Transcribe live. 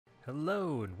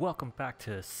Hello and welcome back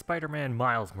to Spider-Man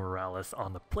Miles Morales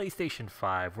on the PlayStation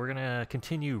 5. We're gonna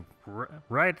continue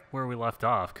right where we left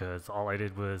off because all I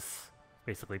did was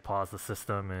basically pause the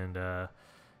system and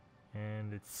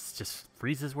it's just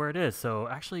freezes where it is. So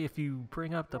actually, if you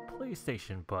bring up the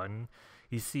PlayStation button,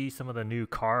 you see some of the new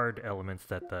card elements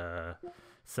that the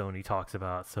Sony talks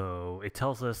about. So it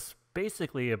tells us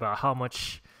basically about how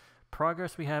much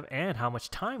progress we have and how much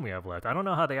time we have left. I don't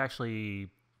know how they actually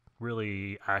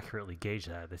really accurately gauge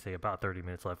that. They say about 30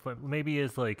 minutes left, but maybe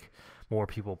as like more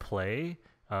people play,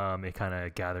 it kind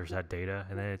of gathers that data,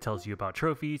 and then it tells you about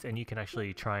trophies, and you can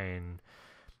actually try and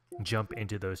jump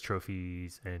into those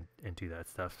trophies and do that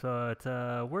stuff. But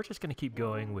we're just gonna keep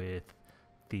going with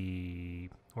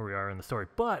where we are in the story.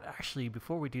 But actually,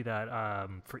 before we do that,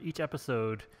 for each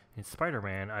episode in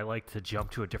Spider-Man, I like to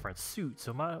jump to a different suit.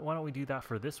 So why don't we do that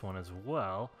for this one as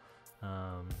well?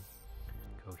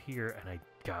 Go here, and I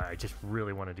just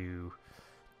really want to do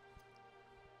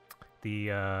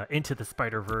the Into the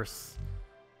Spider-Verse.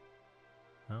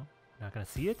 No, not gonna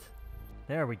see it.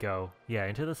 There we go. Yeah,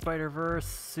 Into the Spider-Verse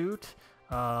suit.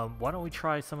 Why don't we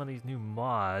try some of these new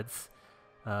mods?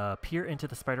 Peer into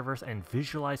the Spider-Verse and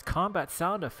visualize combat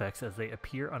sound effects as they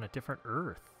appear on a different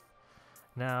Earth.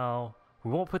 Now,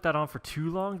 we won't put that on for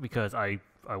too long because I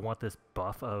want this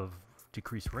buff of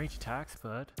decreased range attacks,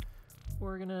 but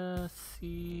we're gonna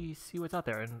see what's out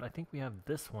there, and I think we have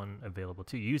this one available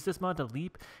too. Use this mod to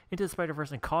leap into the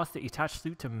Spider-Verse and cause the attached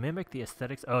suit to mimic the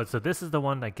aesthetics. Oh, so this is the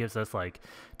one that gives us like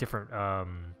different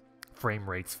frame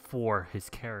rates for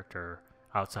his character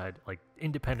outside, like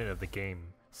independent of the game.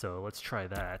 So let's try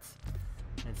that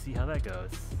and see how that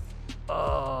goes.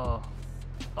 Oh,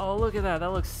 look at that!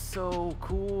 That looks so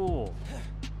cool.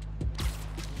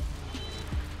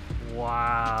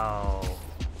 Wow.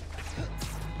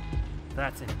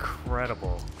 That's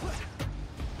incredible.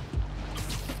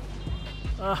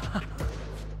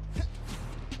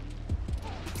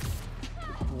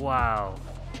 Wow.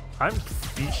 I'm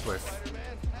speechless.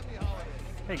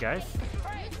 Hey guys.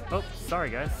 Oh, sorry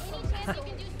guys.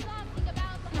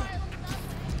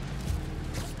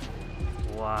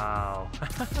 Wow.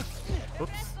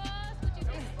 Oops.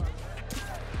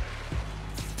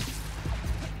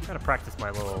 Gotta practice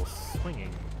my little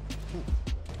swinging. Ooh.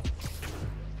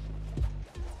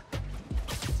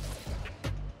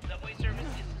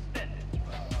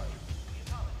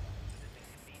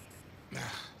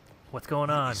 What's going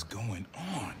on? What's going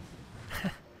on?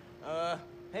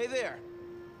 Hey there.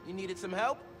 You needed some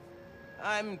help?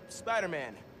 I'm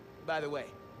Spider-Man, by the way.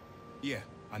 Yeah,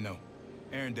 I know.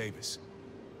 Aaron Davis.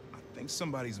 I think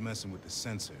somebody's messing with the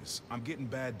sensors. I'm getting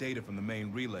bad data from the main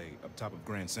relay up top of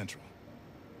Grand Central.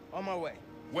 On my way.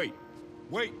 Wait!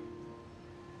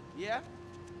 Yeah?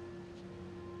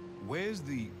 Where's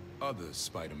the other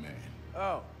Spider-Man?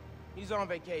 Oh, he's on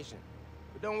vacation.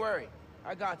 But don't worry,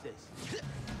 I got this.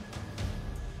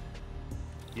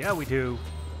 Yeah, we do.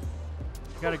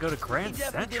 We gotta go to Grand He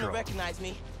definitely Central. didn't recognize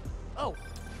me. Oh,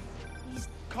 he's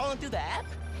calling through the app?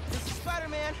 This is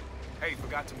Spider-Man. Hey,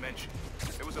 forgot to mention.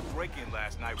 There was a break-in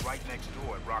last night right next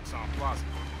door at Roxxon Plaza.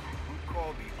 Who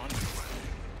called the Underground?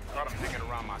 Caught him digging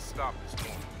around my stop this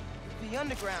morning. The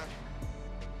Underground.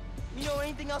 You know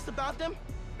anything else about them?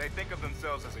 They think of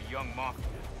themselves as a young mafia.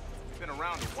 Been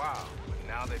around a while, but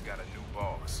now they've got a new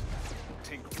boss.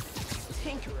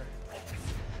 Tinkerer.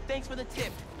 Thanks for the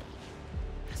tip.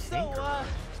 So,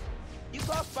 you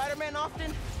call Spider-Man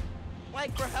often?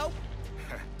 Like, for help?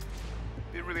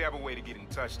 Didn't really have a way to get in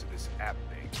touch to this app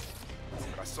thing.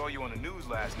 But I saw you on the news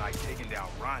last night taking down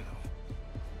Rhino.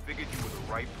 Figured you were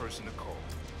the right person to call.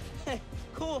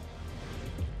 Cool.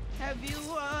 Have you,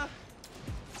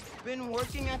 been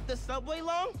working at the subway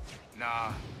long?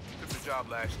 Nah, took the job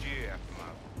last year after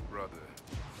my brother.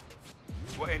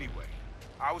 Well, anyway,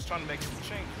 I was trying to make some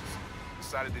changes.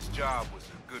 Decided this job was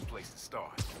a good place to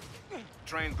start.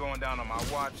 Trains going down on my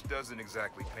watch doesn't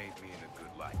exactly paint me in a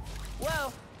good light.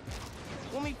 Well,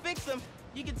 when we fix them,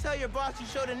 you can tell your boss you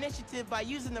showed initiative by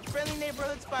using the Friendly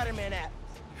Neighborhood Spider-Man app.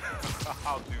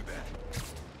 I'll do that.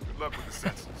 Good luck with the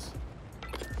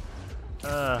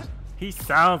sensors. He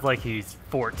sounds like he's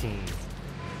 14.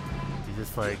 He's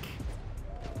just like,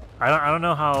 I don't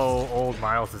know how old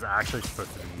Miles is actually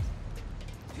supposed to be.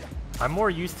 I'm more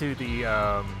used to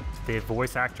the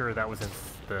voice actor that was in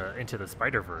the Into the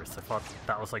Spider-Verse. I thought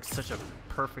that was like such a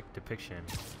perfect depiction.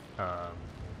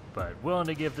 But willing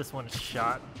to give this one a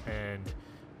shot, and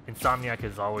Insomniac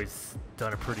has always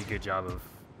done a pretty good job of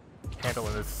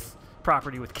handling this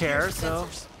property with care, so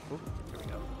here we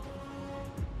go.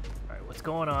 Alright, what's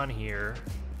going on here?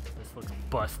 This looks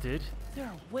busted. There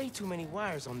are way too many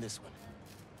wires on this one.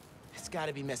 It's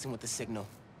gotta be messing with the signal.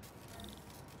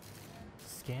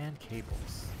 Scan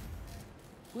cables.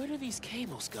 Where do these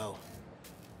cables go?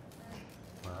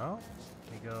 Well,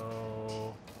 we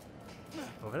go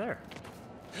over there.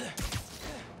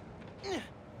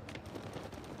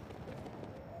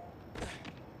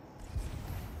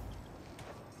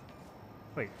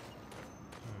 Wait.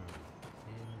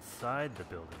 Inside the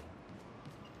building.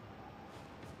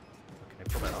 Can I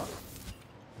pull that off?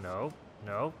 No.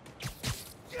 No.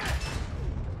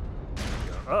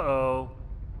 Uh-oh.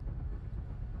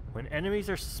 When enemies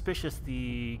are suspicious,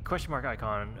 the question mark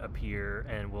icon appear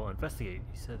and will investigate.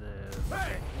 You said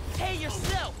okay. Hey,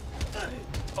 yourself!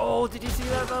 Oh, did you see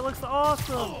that? That looks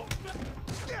awesome!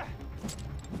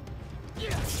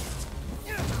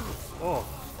 Oh.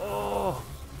 Oh.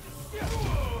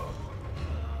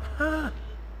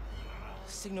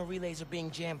 Signal relays are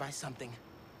being jammed by something.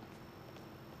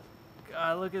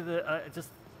 God, look at the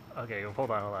okay,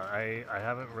 hold on. I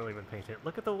haven't really been paying attention.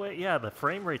 Look at the way, yeah, the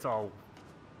frame rate's all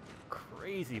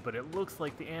crazy, but it looks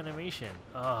like the animation.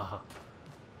 Oh,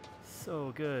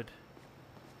 so good.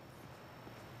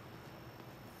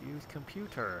 Use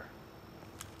computer.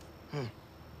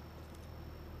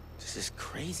 This is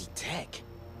crazy tech.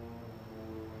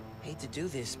 Hate to do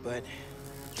this, but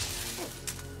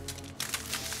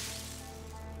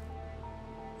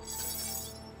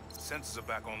Sensors are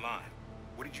back online.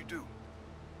 What did you do?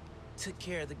 took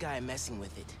care of the guy messing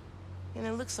with it. And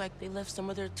it looks like they left some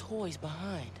of their toys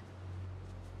behind.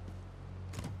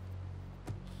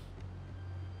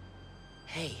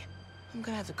 Hey, I'm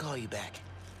gonna have to call you back.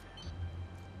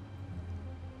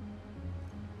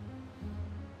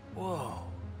 Whoa.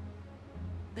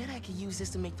 Bet I could use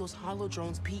this to make those hollow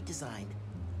drones Pete designed.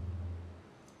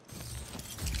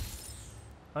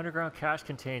 Underground cache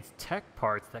contains tech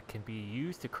parts that can be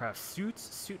used to craft suits,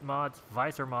 suit mods,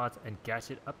 visor mods, and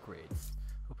gadget upgrades.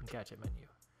 Open gadget menu.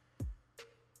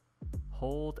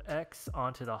 Hold X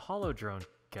onto the hollow drone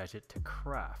gadget to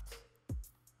craft.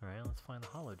 Alright, let's find the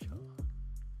hollow drone.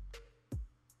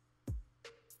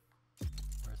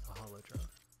 Where's the hollow drone?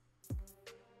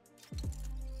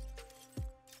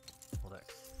 Hold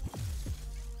X.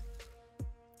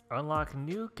 Unlock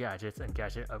new gadgets and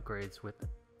gadget upgrades with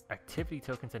activity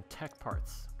tokens and tech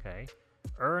parts. Okay.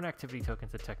 Earn activity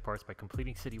tokens and tech parts by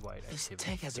completing citywide activities. This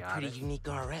tech has a pretty unique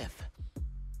RF.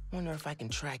 Wonder if I can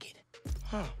track it.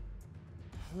 Huh.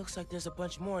 Looks like there's a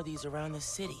bunch more of these around the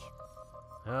city.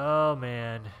 Oh,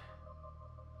 man.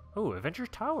 Oh, Adventure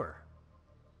Tower.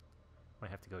 Might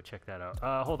have to go check that out.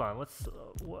 Hold on. Let's...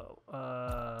 whoa.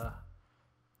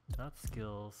 Not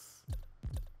skills.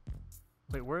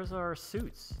 Wait, where's our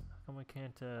suits? How come we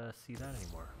can't see that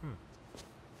anymore?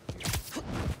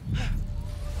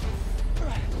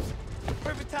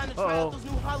 Perfect time to try out those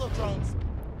new hollow drones.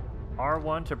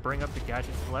 R1 to bring up the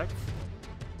gadget select.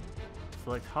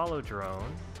 Select hollow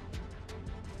drone.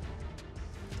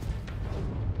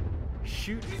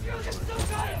 Shoot. Use the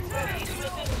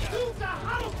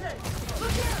hollow tank.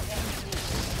 Look here.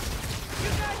 You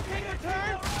guys take a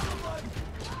turn.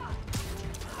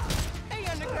 Hey,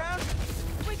 Underground.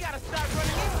 We gotta stop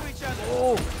running into each other.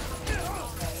 Oh.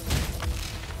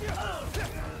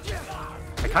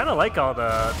 I kind of like all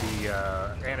the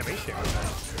animation.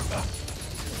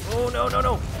 Oh no no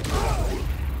no!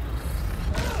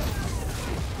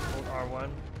 Hold R1.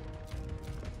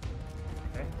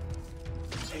 Okay.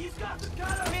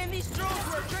 Man, these drones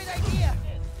were a great idea.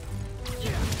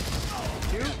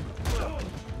 Two.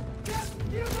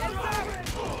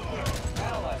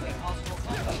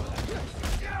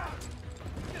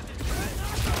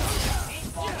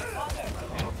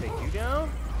 I'll take you down.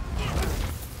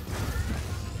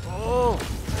 Oh!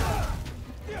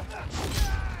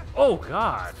 Oh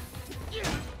God!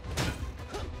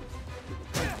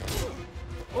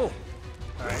 Oh!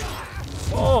 Alright.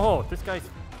 Oh! This guy's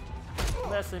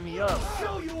messing me up.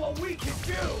 Show you what we can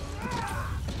do!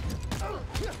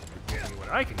 See what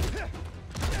I can do.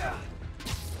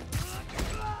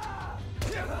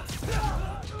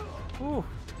 Ooh.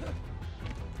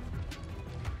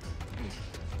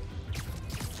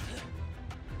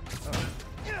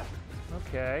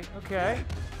 Okay, okay.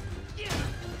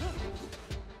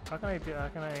 How can I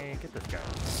get this guy?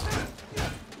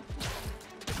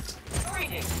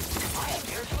 Greetings. I am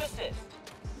here to assist.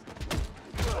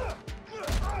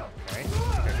 Okay, I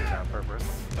did that on purpose.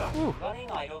 Ooh. Running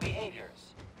idle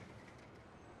behaviors.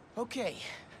 Okay.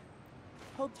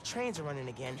 Hope the trains are running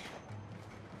again.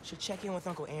 Should check in with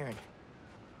Uncle Aaron.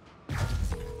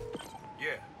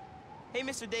 Yeah, Hey,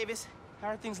 Mr. Davis. How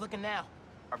are things looking now?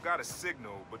 I've got a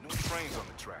signal, but no trains on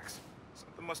the tracks.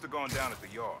 Something must have gone down at the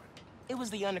yard. It was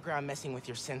the Underground messing with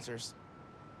your sensors.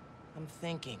 I'm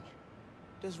thinking,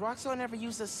 does Roxxon ever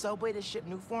use the subway to ship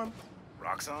new form?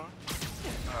 Roxxon?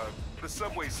 The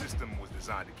subway system was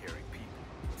designed to carry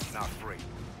people, not freight.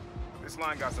 This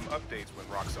line got some updates when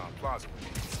Roxxon Plaza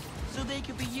was. So they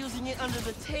could be using it under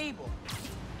the table.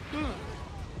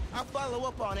 I'll follow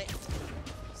up on it.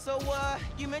 So,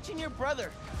 you mentioned your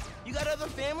brother. You got other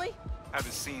family?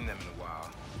 Haven't seen them in a while.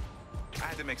 I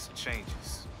had to make some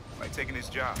changes, like taking his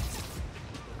job.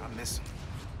 I miss him,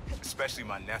 especially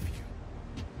my nephew.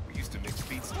 We used to mix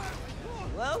beats together.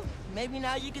 Well, maybe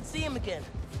now you can see him again.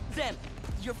 Zen,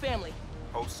 your family.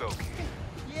 Hope so, kid.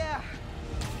 Yeah.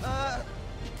 I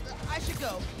should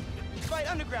go. Fight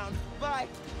underground. Bye.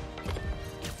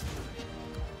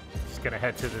 Just gonna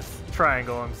head to this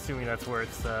triangle. I'm assuming that's where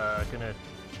it's gonna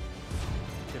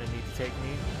need to take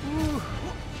me. Woo.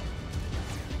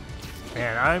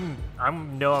 Man,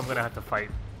 I'm gonna have to fight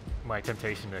my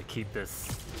temptation to keep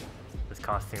this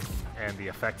costume and the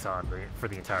effects on for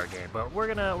the entire game. But we're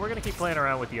gonna keep playing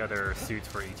around with the other suits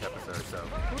for each episode. So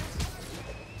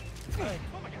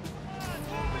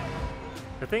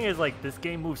the thing is, like, this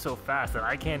game moves so fast that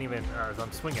I can't even, as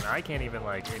I'm swinging, I can't even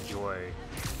like enjoy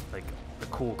like the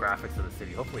cool graphics of the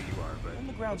city. Hopefully you are, but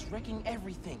Underground's wrecking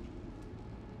everything.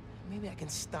 Maybe I can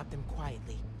stop them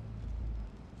quietly.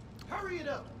 Hurry it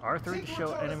up. R3 to Take show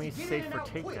what's on us enemies and get safe in for and out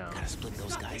quick. takedown. Gotta split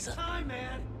those Stop guys wasting up. time,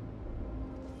 man.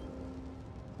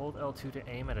 Hold L2 to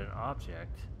aim at an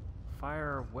object.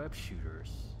 Fire web shooters.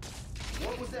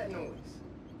 What was that noise?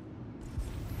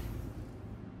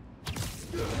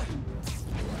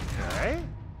 Okay.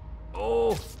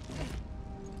 Oh!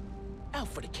 Out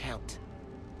for the count.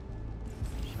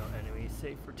 Show enemies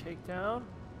safe for takedown.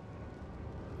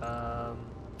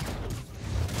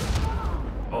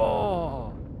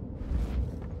 Oh!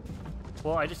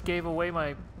 Well, I just gave away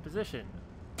my position.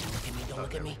 Don't look at me, don't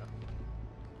look at me.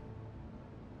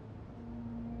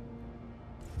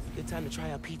 Good time to try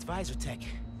out Pete's visor tech.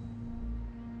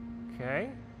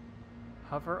 Okay.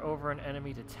 Hover over an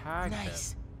enemy to tag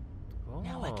Nice. them.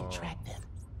 Now I can track them.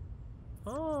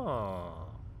 Oh.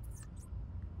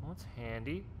 Well, that's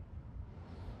handy.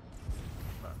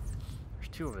 There's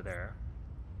two over there.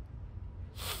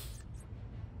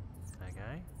 That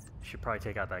guy. Should probably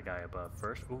take out that guy above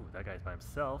first. Ooh, that guy's by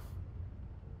himself,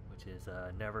 which is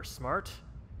never smart.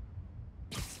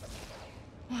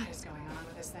 What is going on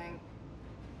with this thing?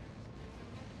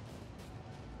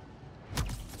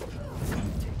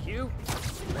 Take you.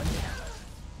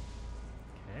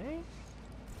 Okay.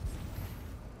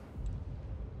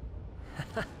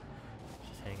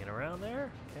 Just hanging around there.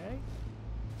 Okay.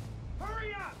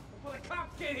 Hurry up before the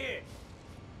cops get here.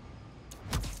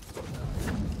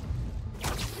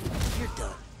 You're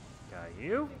done. Got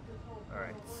you.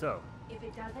 Alright, so If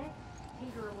it doesn't,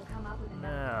 Tinkerer will come up with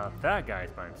another now plan. that guy's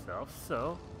by himself,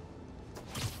 so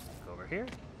go over here.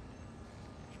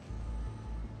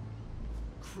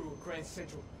 Crew of Grand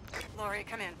Central. Lori,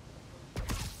 come in.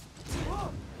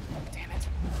 Damn it.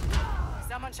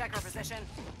 Someone check her position.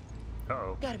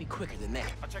 Uh-oh. Gotta be quicker than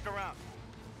that. I'll check around.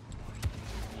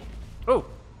 Oh!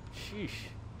 Sheesh.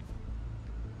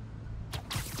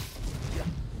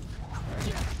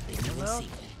 They know Well. see.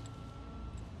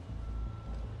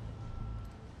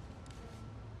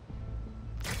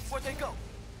 Where'd they go?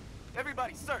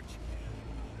 Everybody, search.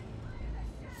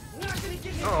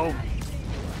 Uh-oh.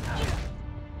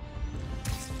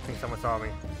 I think someone saw me.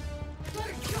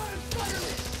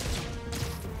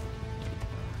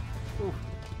 Ooh.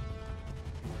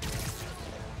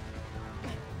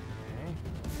 Okay.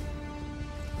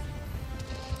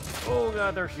 Oh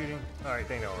god, they're shooting. Alright,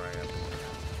 they know where I am.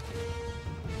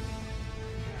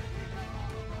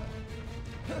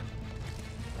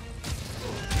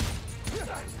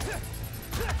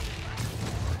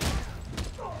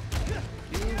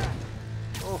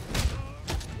 Oh.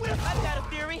 I've got a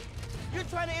theory. You're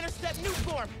trying to intercept new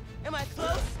form. Am I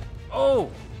close? Oh!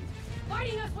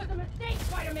 Fighting us was a mistake,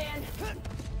 Spider-Man!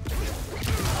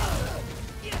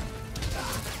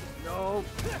 No!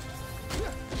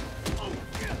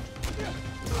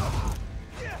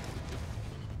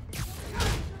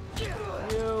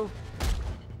 You!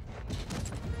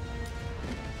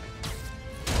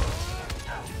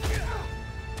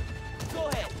 Go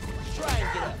ahead. Try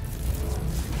and get up.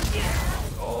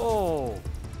 Oh!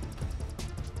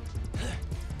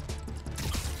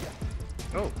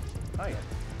 Oh, hi.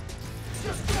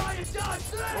 Just try and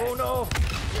dodge that. Oh no!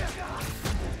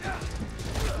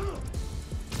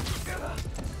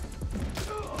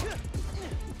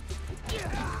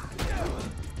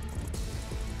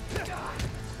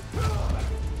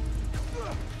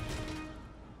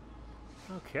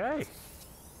 Okay. Let's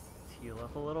heal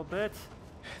up a little bit.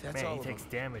 That's Man, all he of takes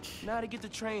them. damage. Now to get the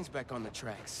trains back on the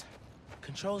tracks.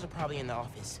 Controls are probably in the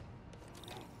office.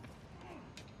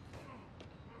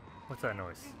 What's that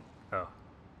noise? Oh.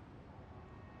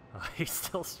 Oh, he's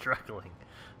still struggling.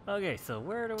 Okay, so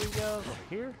where do we go? Over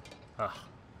here? Ugh.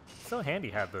 So handy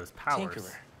to have those powers.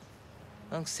 Tinkerer.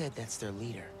 Unc said that's their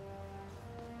leader.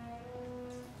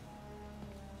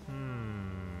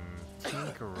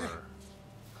 Tinkerer.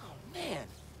 Oh man,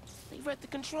 they read the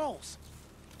controls.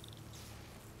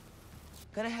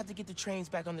 Gonna have to get the trains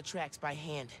back on the tracks by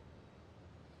hand.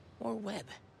 Or web.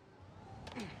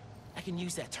 I can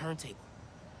use that turntable.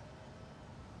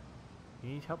 You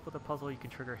need help with a puzzle, you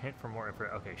can trigger a hint for more info.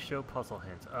 Okay, show puzzle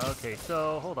hints. Okay,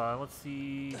 so hold on, let's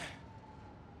see.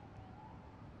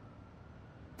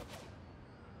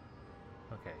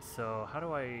 Okay, so how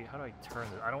do I turn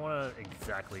this? I don't want to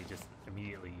exactly just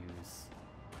immediately use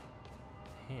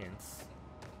hints.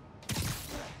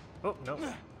 Oh, no.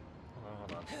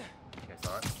 Hold on. You guys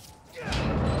saw it?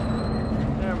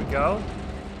 There we go.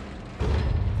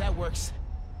 That works.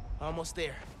 Almost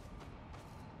there.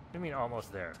 What do you mean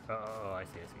almost there? Oh, I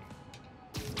see.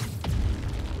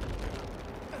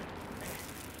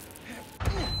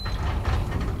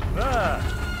 Ah!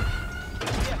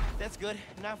 Yeah, that's good.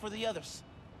 Now for the others.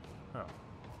 Oh.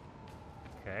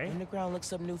 Okay. Underground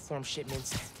looks up Nuform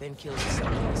shipments, then kills the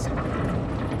subways.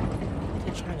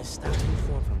 They're trying to stop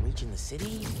Nuform from reaching the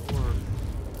city, or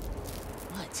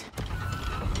what?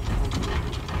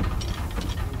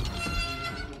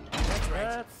 That's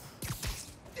right.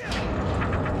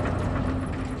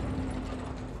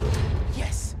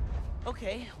 Yes.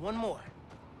 Okay, one more.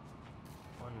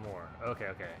 One more. Okay,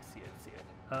 see it.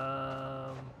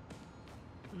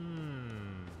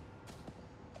 I'm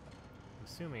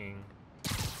assuming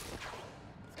it's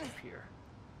up here.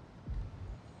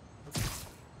 Oops.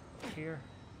 Up here.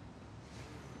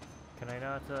 Can I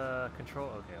not control?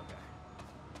 Okay.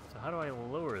 So how do I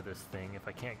lower this thing if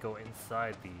I can't go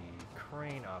inside the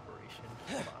crane operation?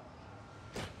 Hold on.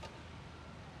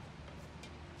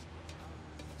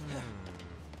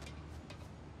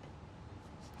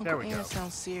 There we Uncle Aaron go.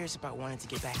 sounds serious about wanting to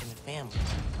get back in the family.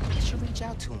 I should reach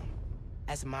out to him.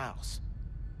 As Miles.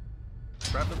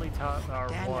 Rapidly top our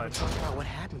Dad one. never talked about what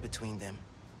happened between them.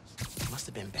 Must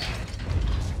have been bad.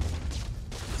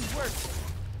 It worked.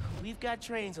 We've got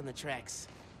trains on the tracks.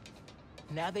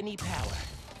 Now they need power.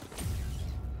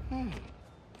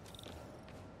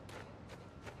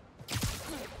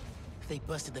 They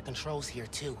busted the controls here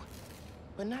too.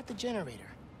 But not the generator.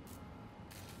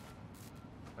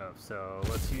 Oh, so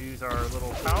let's use our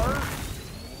little power.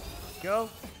 Go.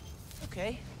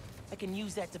 Okay. I can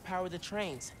use that to power the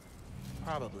trains.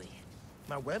 Probably.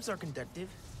 My webs are conductive.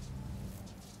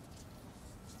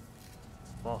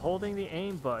 While holding the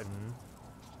aim button,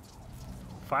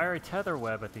 fire a tether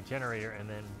web at the generator and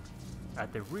then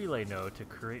at the relay node to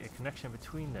create a connection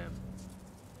between them.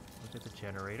 Look at the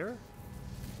generator.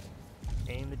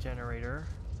 Aim the generator.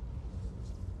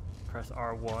 Press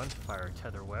R1 to fire a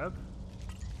tether web.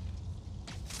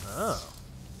 Oh.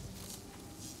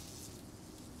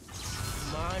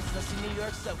 Mine's the New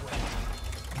York subway.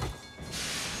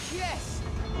 Yes!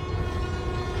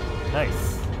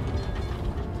 Nice.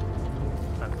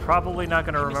 I'm probably not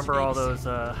going to Hey, Mr. remember all Davis.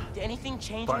 those Did anything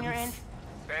change on your end? buttons.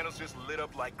 Panels just lit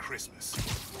up like Christmas.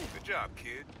 Good job,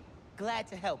 kid. Glad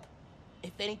to help.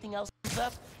 If anything else comes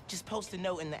up, just post a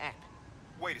note in the app.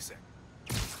 Wait a sec.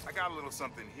 I got a little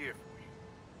something here for you.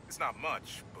 It's not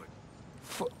much,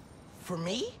 but For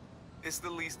me? it's the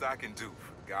least I can do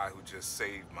for the guy who just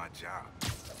saved my job.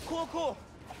 Cool.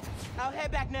 I'll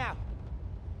head back now.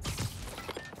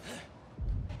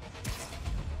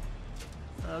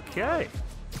 Okay.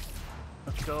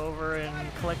 Let's go over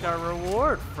and collect our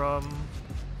reward from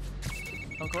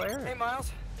Uncle Aaron. Hey,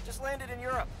 Miles. Just landed in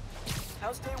Europe.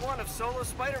 How's day one of solo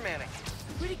Spider-Manning?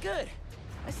 Pretty good.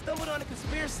 I stumbled on a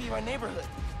conspiracy in my neighborhood.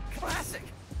 Classic.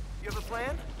 You have a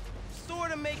plan?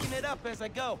 Sorta making it up as I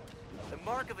go. The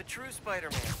mark of a true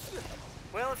Spider-Man.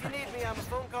 Well, if you need me, I'm a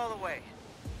phone call away.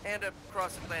 And a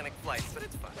cross-Atlantic flight, but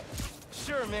it's fine.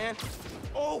 Sure, man.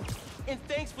 Oh, and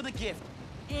thanks for the gift.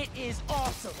 It is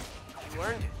awesome. You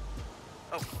earned it.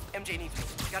 Oh, MJ needs me.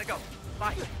 Gotta go.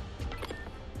 Bye.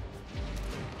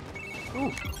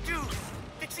 Ooh. Dude,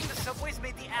 fixing the subways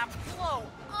made the app blow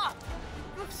up.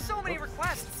 You have so many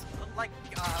requests. Like,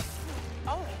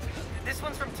 oh, this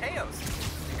one's from Teos.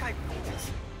 The guy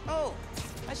rules. Oh,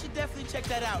 I should definitely check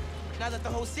that out, now that the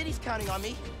whole city's counting on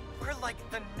me. We're like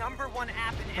the #1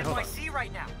 app in Hold on. NYC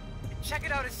right now. Check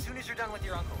it out as soon as you're done with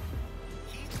your uncle.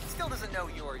 He still doesn't know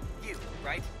you're you,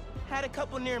 right? Had a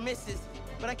couple near misses,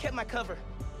 but I kept my cover.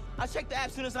 I'll check the app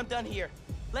as soon as I'm done here.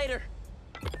 Later.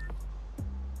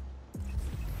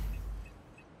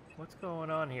 What's going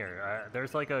on here?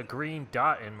 There's like a green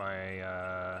dot in my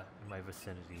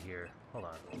vicinity here. Hold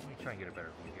on, let me try and get a better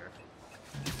view here.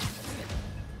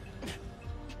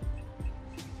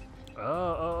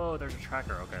 Oh, there's a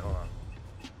tracker. Okay, hold on.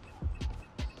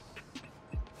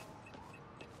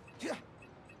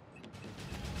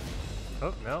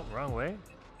 Oh, no, wrong way.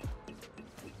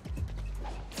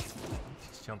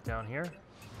 Just jump down here.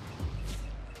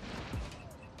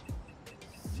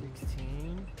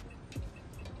 16.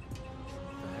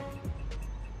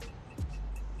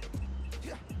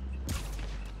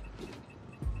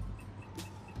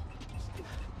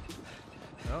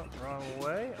 Oh, wrong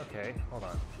way. Okay, hold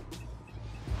on.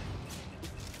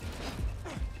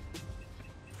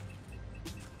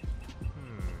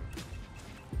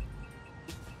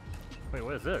 Wait,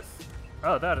 what is this?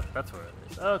 Oh, that's what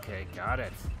it is. Okay, got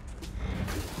it.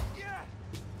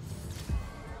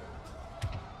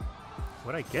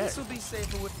 What'd I get? This will be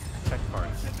safer with. Check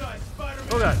parts.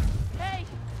 Oh god. Hey,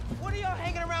 what are y'all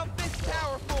hanging around Fisk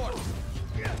Tower for?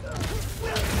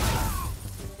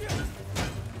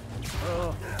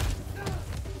 Oh.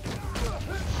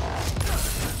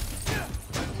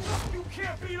 You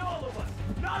can't beat all of us!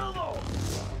 Not alone!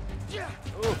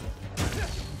 Ooh.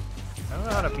 I don't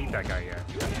know how to beat that guy yet.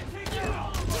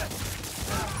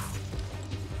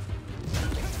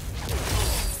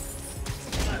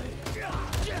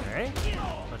 Okay.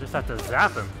 I'll just have to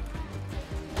zap him.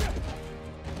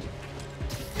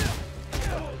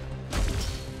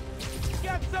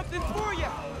 Got something for you.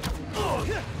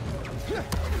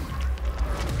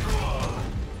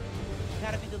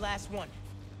 Gotta be the last one.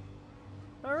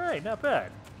 Alright, not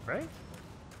bad, right?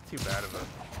 Too bad of a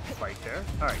fight there.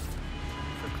 Alright.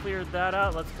 So cleared that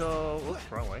out. Let's go.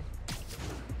 Oops, wrong way.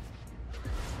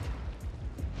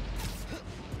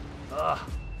 Ugh.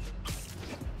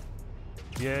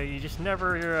 Yeah, you just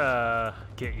never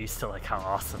get used to like how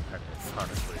awesome that is,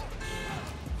 honestly.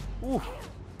 Ooh.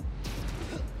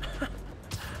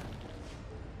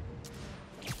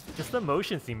 Just the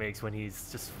motions he makes when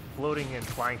he's just floating and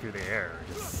flying through the air,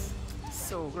 just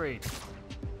so great.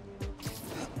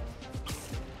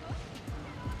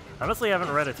 Honestly, I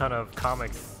haven't read a ton of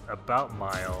comics about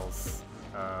Miles.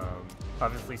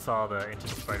 Obviously saw the Into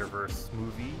the Spider-Verse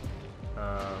movie.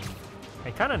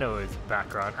 I kind of know his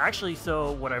background. Actually,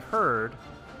 so what I've heard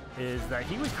is that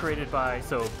he was created by...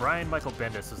 So Brian Michael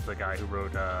Bendis is the guy who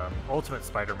wrote Ultimate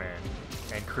Spider-Man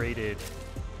and created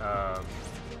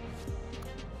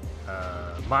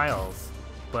Miles.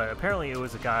 But apparently it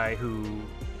was a guy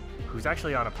who's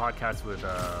actually on a podcast with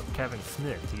Kevin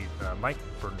Smith. Mike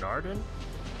Bernardin.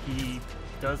 He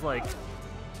does like...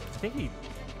 I think he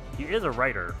is a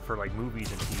writer for like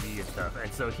movies and TV and stuff.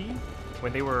 And so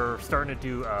when they were starting to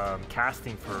do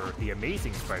casting for The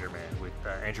Amazing Spider-Man with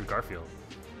Andrew Garfield,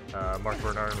 Mark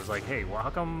Bernardin was like, hey, well,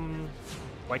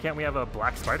 why can't we have a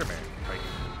black Spider-Man? Like,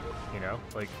 you know,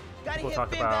 like, Gotta people get talk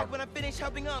Finn about, back when I finish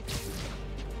helping up.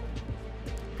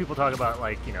 people talk about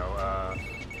like, you know,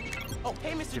 Oh,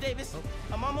 hey, Mr. Davis. Oh.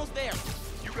 I'm almost there.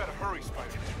 You gotta hurry,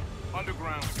 Spider-Man.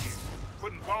 Underground's here.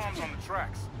 Putting bombs on the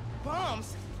tracks.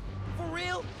 Bombs? For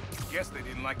real? Guess they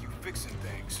didn't like you fixing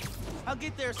things. I'll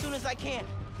get there as soon as I can.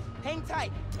 Hang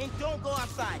tight and don't go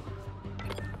outside.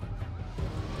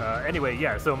 Anyway,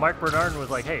 yeah, so Mark Bernardin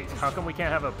was like, hey, how come we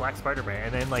can't have a black Spider-Man?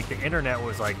 And then, like, the internet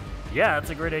was like, yeah,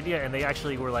 that's a great idea. And they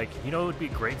actually were like, you know, it would be a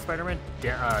great Spider-Man?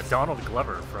 Donald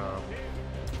Glover from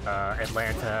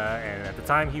Atlanta. And at the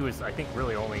time, he was, I think,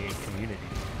 really only in Community.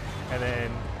 And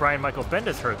then Brian Michael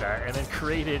Bendis heard that and then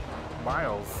created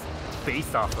Miles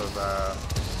based off of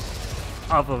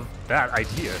that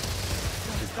idea,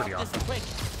 which is pretty awesome.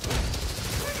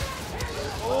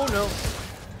 Oh, no.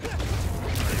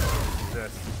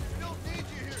 This.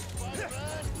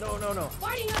 No, no, no.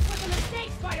 Fighting us was a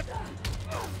mistake, Spider-Man!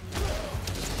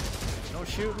 Don't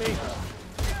shoot me.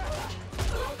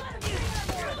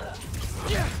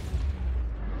 Yeah.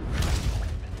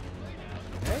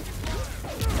 Okay.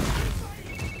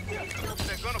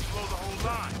 They're gonna blow the whole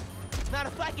line. Not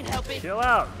if I can help it. Chill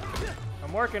out.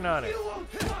 I'm working on it.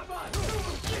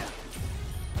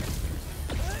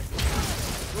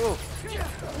 Ooh.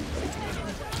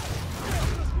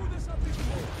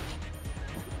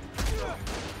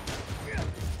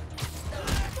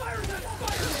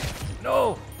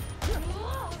 No.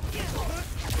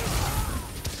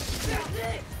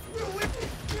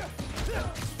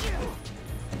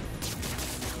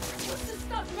 What's this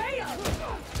stuff made of?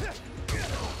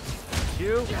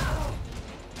 You.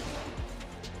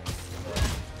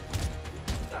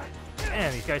 Man,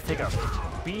 these guys take a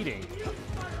beating. Is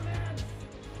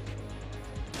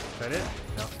that it?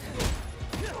 No.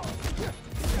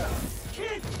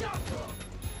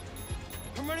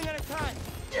 I'm running out of time.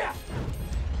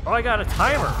 Oh, I got a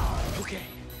timer. Okay,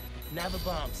 now the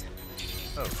bombs.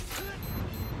 Oh.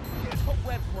 Hope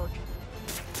webs work.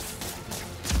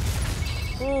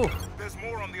 Ooh. There's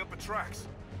more on the upper tracks.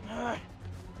 Oh,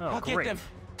 I'll great. get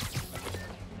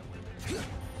them.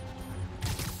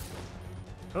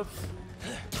 Oops.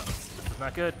 This is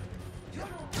not good.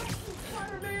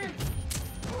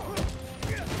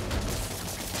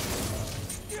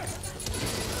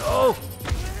 Oh!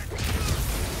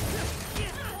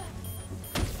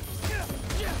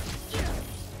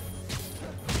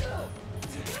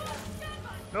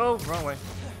 No, wrong way.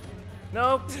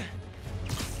 Nope.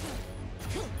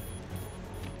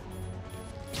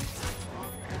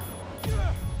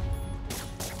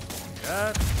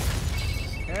 That.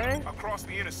 Okay. Across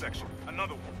the intersection,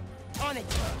 another one. On it.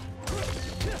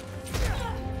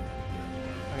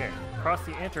 Okay, across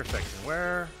the intersection.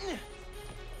 Where?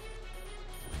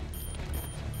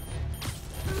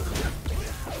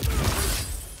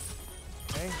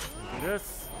 Okay, do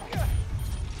this.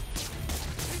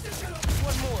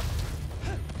 One more.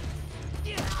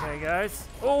 Okay, guys.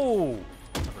 Oh!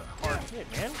 That was a hard hit,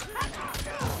 man.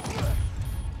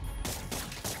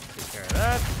 Take care of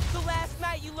that. So last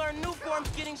night you learned new forms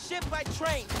getting shipped by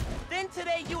train. Then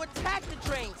today you attack the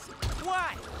trains.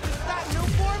 Why? To stop new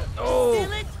form? Oh.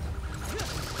 Steal it?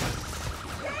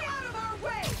 Stay out of our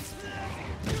way!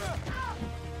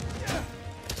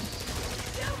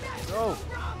 Go.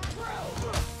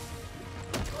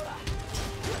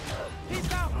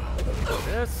 Peace out.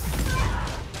 This.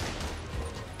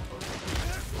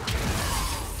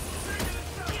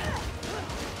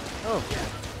 Oh.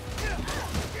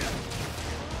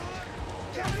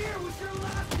 Down here was your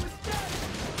last mistake!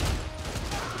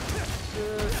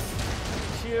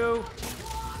 You.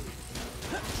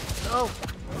 Oh.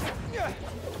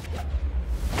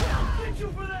 Get you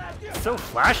for that! So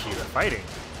flashy, the fighting.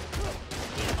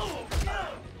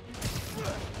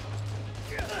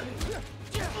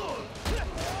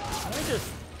 Let me just.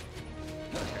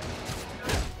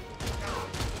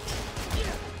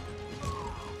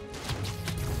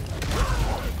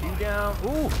 You down.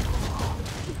 Ooh.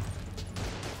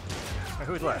 Alright,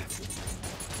 who's left?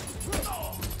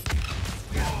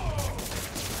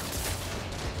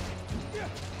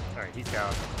 Alright, he's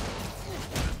down.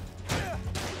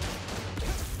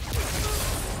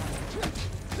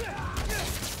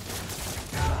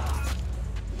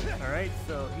 Alright,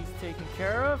 so he's taken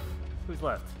care of. Who's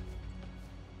left?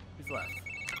 Who's left?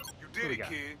 You Who did we it, got?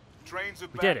 kid. Trains are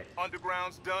We back. did it.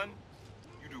 Underground's done.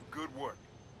 You do good work.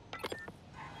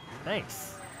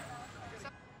 Thanks.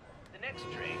 The next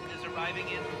train is arriving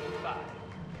in 5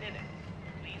 minutes.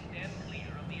 Please stand clear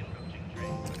of the approaching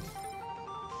train.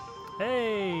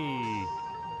 Hey!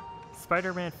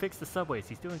 Spider-Man fixed the subways.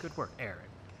 He's doing good work, Aaron.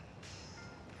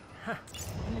 Huh.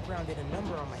 Underground did a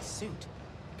number on my suit.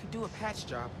 Could do a patch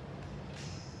job.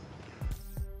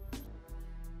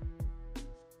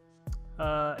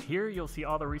 Here you'll see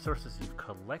all the resources you've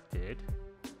collected.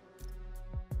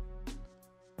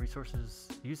 Resources.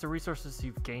 Use the resources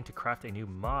you've gained to craft a new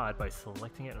mod by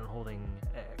selecting it and holding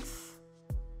X.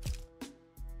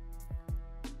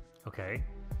 Okay.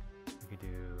 We could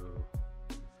do.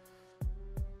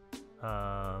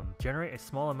 Generate a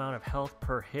small amount of health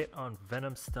per hit on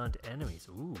venom stunned enemies.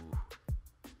 Ooh.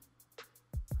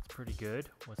 That's pretty good.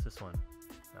 What's this one?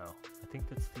 Oh, I think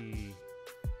that's the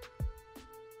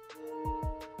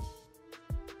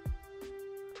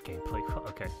gameplay.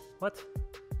 Okay. What?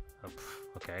 Oh,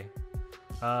 okay.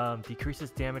 Decreases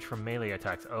damage from melee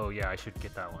attacks. Oh yeah, I should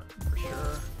get that one for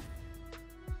sure.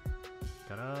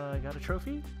 Got a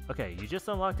trophy? Okay, you just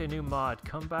unlocked a new mod.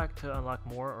 Come back to unlock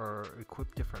more or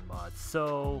equip different mods.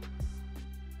 So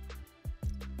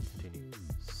continue.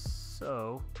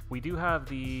 So we do have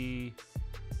the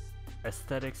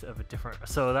aesthetics of a different.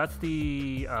 So that's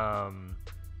the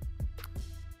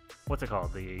what's it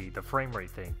called? The frame rate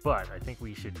thing. But I think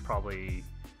we should probably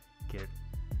get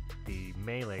the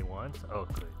melee ones. Oh,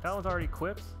 good. That one's already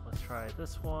equipped. Let's try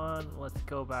this one. Let's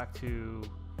go back to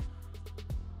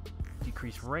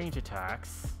decrease range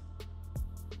attacks.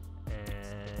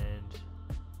 And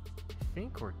I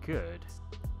think we're good.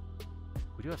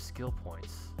 We do have skill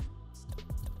points.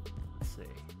 Let's see.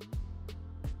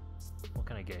 What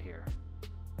can I get here?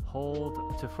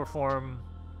 Hold to perform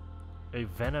a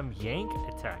venom yank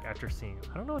attack after seeing.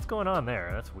 I don't know what's going on there.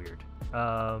 That's weird.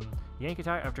 Yank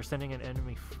attack after sending an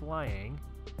enemy flying.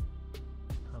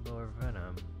 Combo or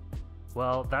venom.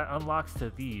 Well, that unlocks to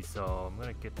these, so I'm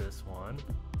gonna get this one.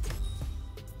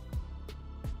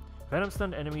 Venom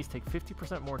stunned enemies take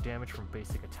 50% more damage from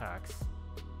basic attacks.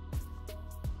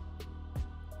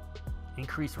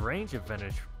 Increase range of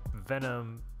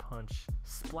Venom Punch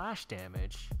splash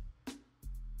damage.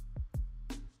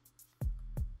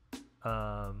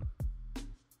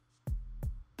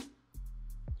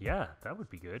 Yeah, that would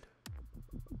be good.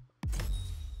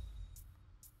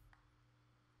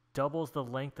 Doubles the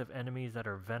length of enemies that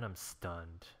are Venom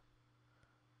stunned.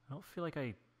 I don't feel like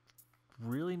I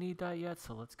really need that yet,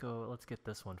 so let's get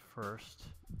this one first.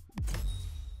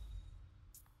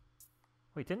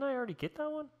 Wait, didn't I already get that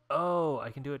one? Oh,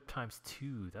 I can do it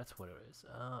 ×2. That's what it is.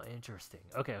 Oh, interesting.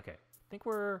 Okay. I think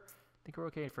we're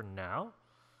okay for now.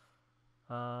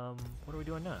 What are we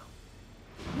doing now?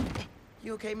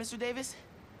 You okay, Mr. Davis?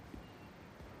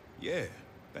 Yeah,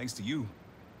 thanks to you.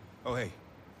 Oh, hey,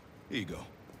 here you go.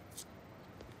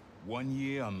 1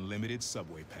 year unlimited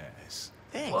subway pass.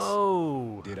 Thanks.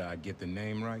 Whoa! Did I get the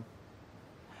name right?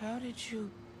 How did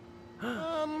you...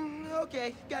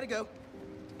 okay, gotta go.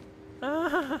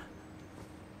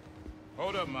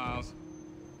 Hold up, Miles.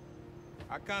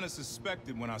 I kind of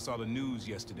suspected when I saw the news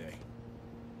yesterday.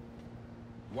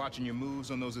 Watching your moves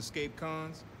on those escape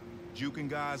cons, juking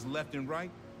guys left and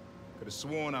right. Could have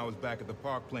sworn I was back at the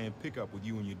park playing pickup with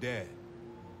you and your dad.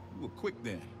 You were quick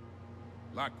then.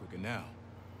 A lot quicker now.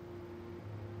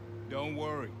 Don't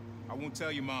worry. I won't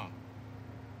tell your mom.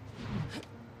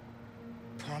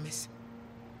 Promise?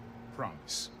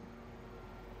 Promise.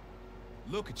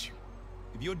 Look at you.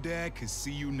 If your dad could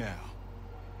see you now...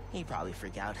 He'd probably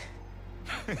freak out.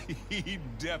 He'd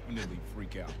definitely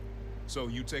freak out. So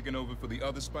you taking over for the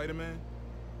other Spider-Man?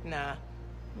 Nah.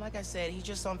 Like I said, he's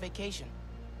just on vacation.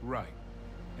 Right.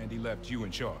 And he left you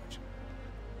in charge.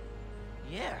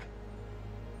 Yeah.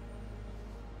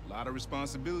 A lot of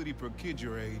responsibility for a kid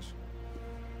your age.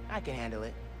 I can handle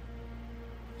it.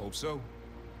 Hope so.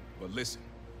 But listen,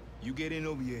 you get in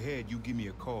over your head, you give me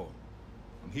a call.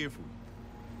 I'm here for you.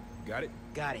 Got it?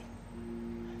 Got it.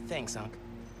 Thanks, Unc.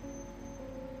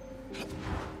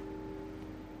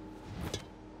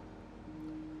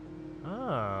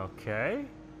 Oh, okay.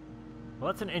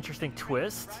 Well, that's an interesting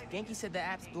twist. Genki said the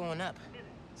app's blowing up.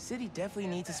 City definitely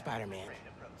needs a Spider-Man.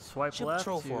 Swipe She'll left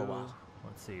patrol to... for a while.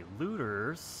 Let's see.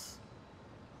 Looters.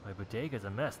 My bodega's a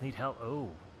mess. Need help. Oh.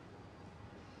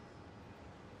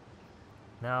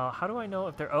 Now, how do I know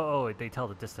if they're... Oh, they tell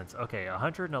the distance. Okay,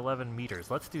 111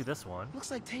 meters. Let's do this one. Looks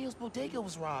like Teo's bodega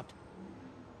was robbed.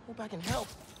 Hope I can help.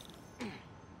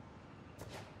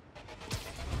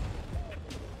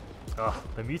 Oh,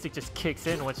 the music just kicks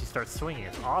in once you start swinging.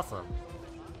 It's awesome.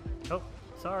 Oh,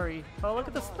 sorry. Oh, look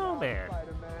at the snowman.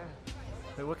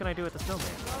 Wait, what can I do with the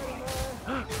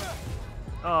snowman?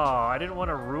 Oh, I didn't want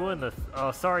to ruin the...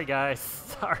 Oh, sorry, guys.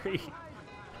 Sorry.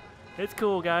 It's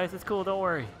cool, guys. It's cool. Don't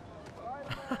worry.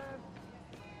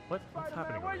 What's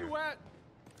happening over here? you at?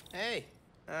 Hey,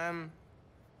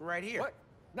 right here. What?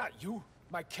 Not you.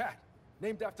 My cat.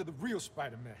 Named after the real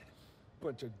Spider-Man.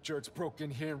 Bunch of jerks broke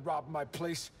in here and robbed my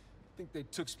place. Think they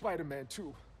took Spider-Man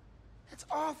too. That's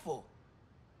awful.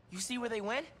 You see where they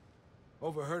went?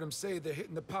 Overheard them say they're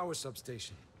hitting the power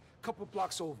substation. Couple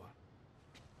blocks over.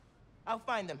 I'll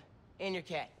find them. And your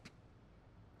cat.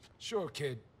 Sure,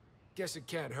 kid. Guess it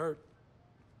can't hurt.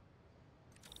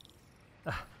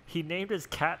 He named his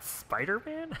cat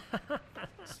Spider-Man?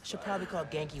 Should probably call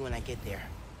Genki when I get there.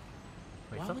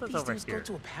 Wait, Why would something's these over things here. go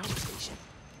to a power station?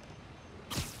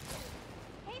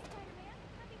 Hey, Spider-Man.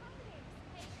 Happy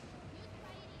holidays.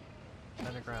 Hey,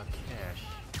 Underground cache.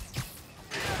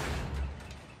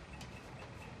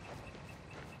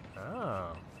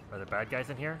 Oh, are there bad guys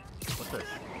in here? What's this?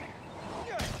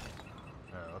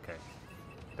 Oh, okay.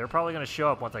 They're probably gonna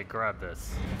show up once I grab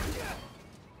this.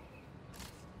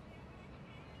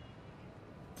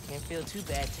 Can't feel too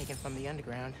bad taken from the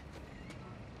underground.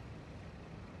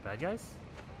 Bad guys?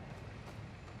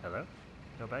 Hello?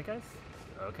 No bad guys?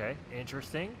 Okay,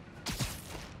 interesting.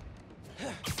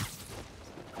 The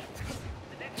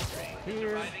next train is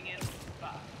Here. arriving in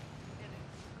 5 minutes.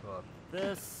 Go up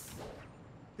this.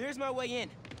 There's my way in.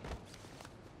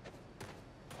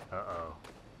 Uh-oh.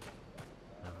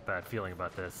 I have a bad feeling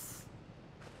about this.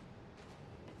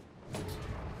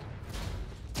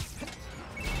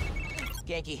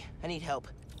 Genki, I need help.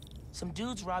 Some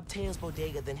dudes robbed Teo's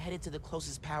bodega, then headed to the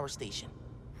closest power station.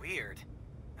 Weird.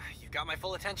 You got my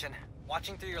full attention.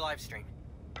 Watching through your live stream.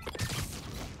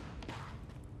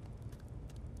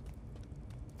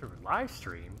 Through live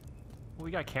stream?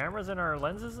 We got cameras in our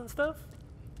lenses and stuff?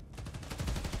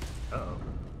 Uh-oh.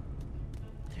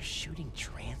 They're shooting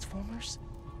Transformers?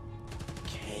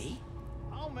 Okay.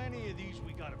 How many of these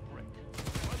we gotta break?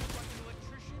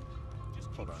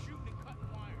 Hold on.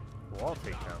 Wall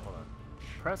takedown, hold on.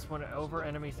 Press when over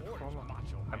enemies.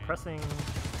 I'm pressing...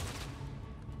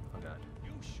 Oh god.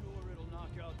 You sure it'll knock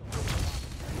out the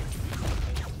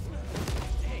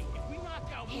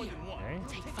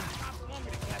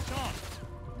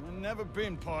never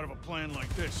been part of a plan like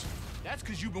this. That's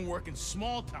because you've been working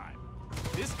small time.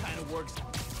 This kind of works.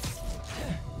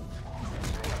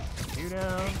 You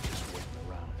down. Just waiting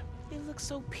around. They look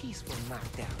so peaceful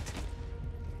knocked out.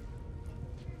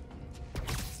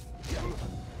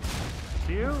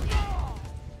 You?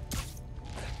 It's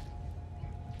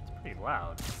pretty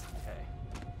loud. Okay.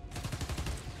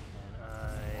 And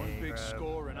I One big grab-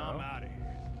 score and I'm no. out of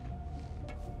here.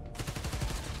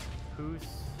 Who's...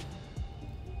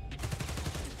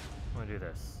 I'm gonna do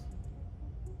this.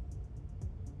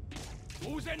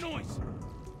 What was that noise?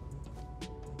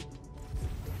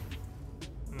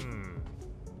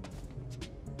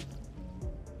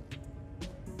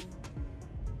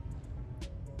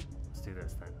 Let's do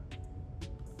this then.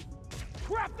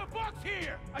 Crap the box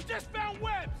here! I just found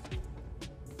webs!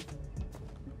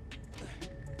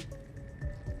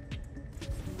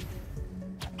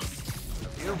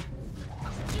 You.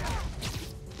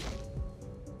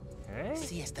 Okay.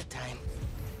 Siesta time.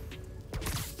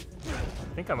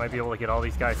 I think I might be able to get all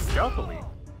these guys stealthily.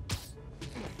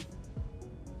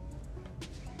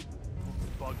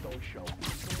 Bug don't show.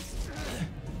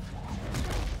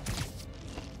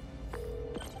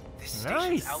 This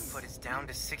station's Nice. output is down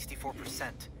to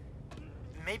 64%.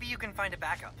 Maybe you can find a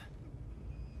backup.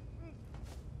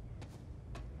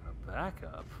 A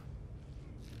backup.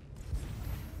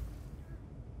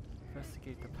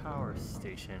 Investigate the power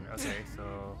station. Okay,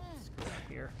 so let's go back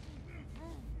here.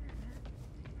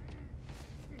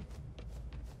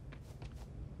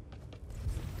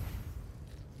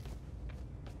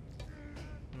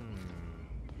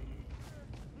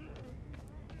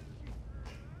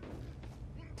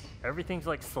 Everything's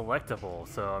like selectable,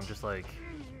 so I'm just like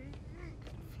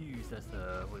confused as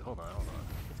to. Wait, hold on.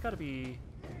 It's gotta be.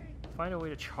 Find a way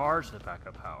to charge the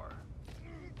backup power.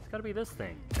 It's gotta be this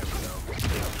thing. There we go.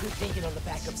 Good thinking on the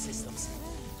backup systems.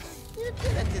 You're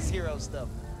good at this hero stuff.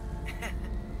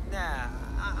 Nah,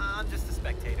 I'm just a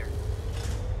spectator.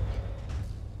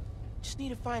 Just need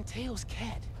to find Tails'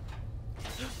 cat.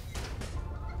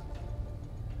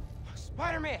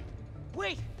 Spider-Man!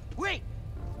 Wait! Wait!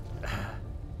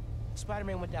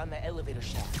 Spider-Man went down the elevator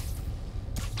shaft.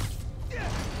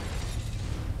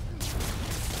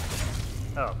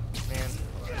 Oh, man.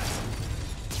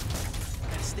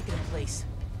 Gotta stick it in place.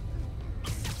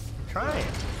 I'm trying.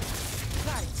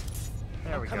 Got it.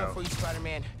 There I'm we coming go. for you,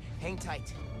 Spider-Man. Hang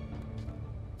tight.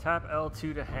 Tap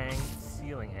L2 to hang,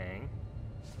 ceiling hang.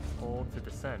 Hold to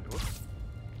descend. Whoops.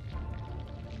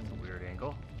 That's a weird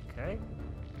angle. Okay.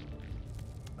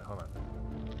 Wait, hold on.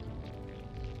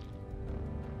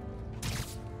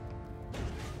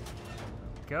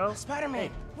 Go. Spider-Man,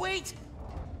 Hey, wait!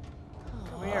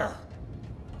 come here.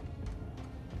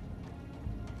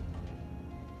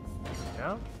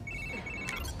 No?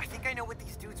 I think I know what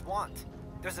these dudes want.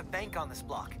 There's a bank on this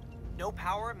block. No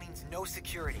power means no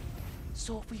security.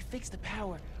 So if we fix the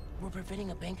power, we're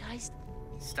preventing a bank heist?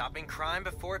 Stopping crime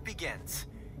before it begins.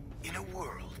 In a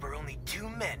world where only two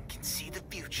men can see the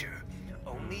future,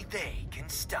 only they can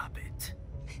stop it.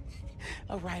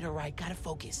 All right, gotta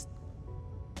focus.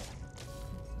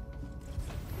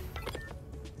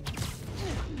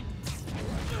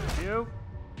 You?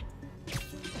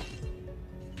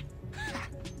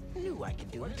 Knew I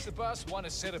could do Where it. does the boss want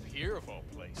to set up here of all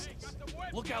places?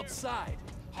 Look outside.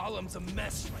 Harlem's a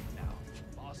mess right now.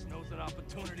 Boss knows an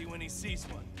opportunity when he sees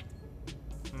one.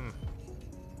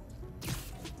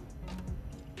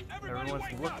 Everybody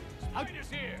Everyone's wake up! Spider's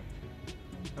here!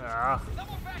 Ah.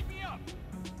 Someone back me up!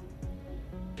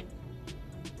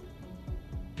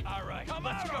 All right, come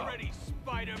out already,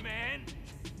 Spider-Man!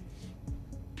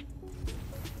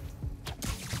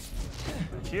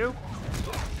 That's you?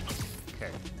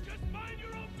 Okay. Just mind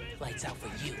your own business! Lights out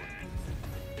for you.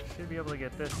 Should be able to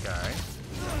get this guy.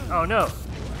 Oh no!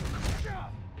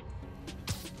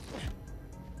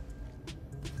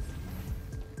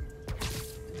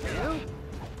 You?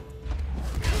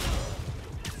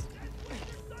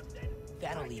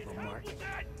 That'll leave a mark.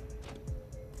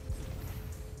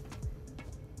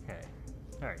 Okay.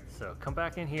 Alright, so come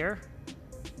back in here.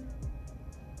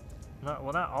 Not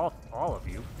all of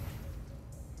you.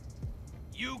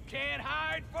 You can't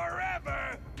hide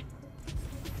forever!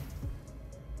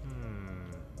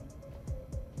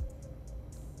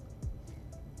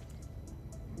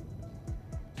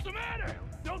 What's the matter?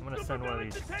 I'm gonna send one of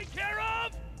these. To take care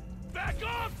of? Back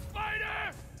off,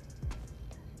 Spider!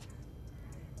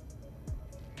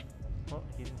 Well,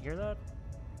 you didn't hear that?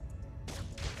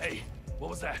 Hey, what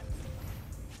was that?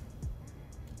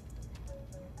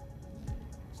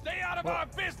 Stay out of What? our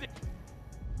business!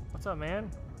 What's up, man?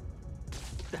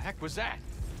 What the heck was that?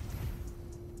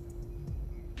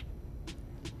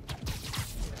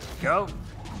 Go.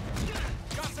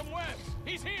 Got some webs.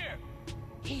 He's here.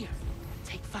 Here,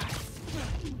 take 5.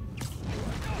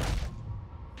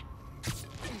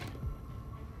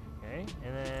 Okay,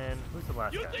 and then who's the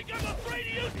last You guy? think I'm afraid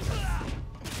of you?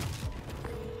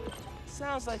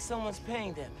 Sounds like someone's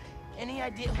paying them. Any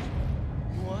idea?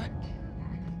 What?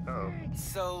 Uh-oh.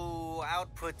 So,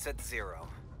 output's at 0.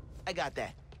 I got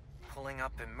that. Pulling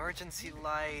up emergency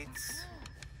lights.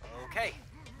 Okay.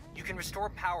 You can restore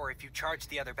power if you charge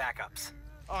the other backups.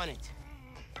 On it.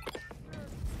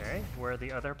 Okay, where are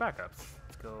the other backups?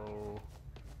 Let's go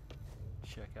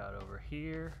check out over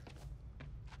here.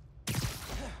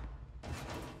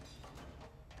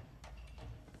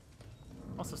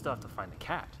 Also still have to find the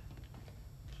cat.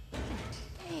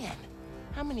 Man,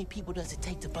 how many people does it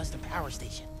take to bust a power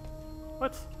station?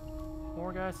 What?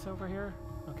 More guys over here?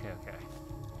 Okay, okay.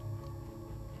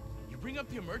 You bring up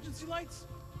the emergency lights?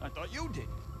 I thought you did.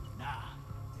 Nah.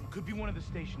 It could be one of the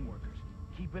station workers.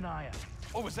 Keep an eye out.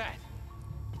 What was that?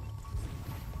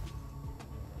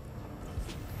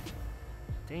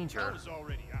 Danger. That was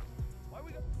already out. Why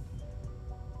we got...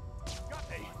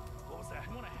 Hey, what was that?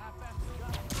 You want a half-assed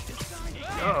job? This guy he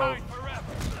can't hide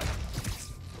forever.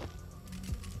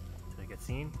 Did I get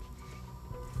seen?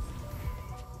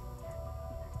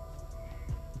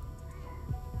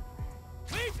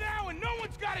 Leave now and no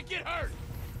one's gotta get hurt!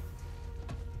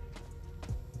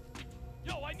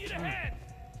 Yo, I need a hand!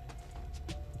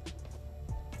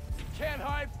 Can't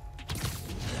hide?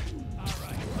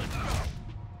 Alright, let's go!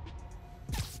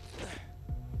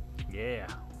 Yeah.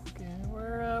 Okay,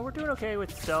 we're doing okay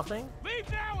with stealthing. Leave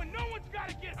now and no one's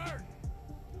gotta get hurt!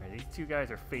 Alright, these two guys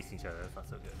are facing each other. That's not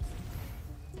so good.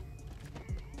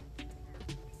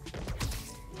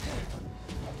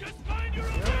 Just mind your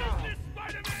own business,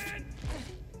 Spider-Man!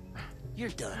 You're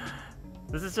done.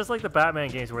 This is just like the Batman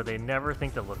games where they never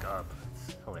think to look up.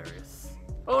 It's hilarious.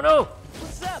 Oh no!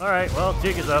 What's up? Alright, well,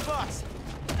 jig is up. Boss.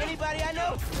 Anybody I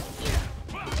know?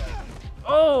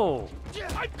 Oh!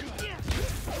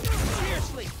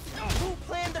 Seriously, who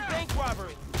planned the bank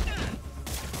robbery?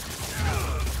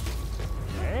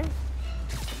 Okay.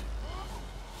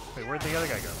 Wait, where'd the other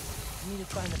guy go? We need to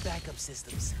find the backup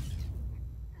systems.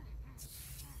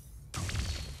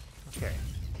 Okay.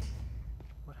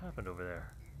 What happened over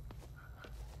there?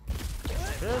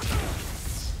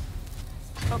 This?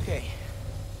 Okay,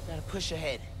 gotta push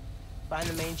ahead. Find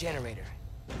the main generator.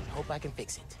 Hope I can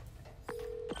fix it.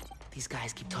 These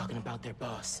guys keep talking about their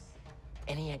boss.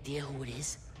 Any idea who it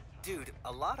is? Dude,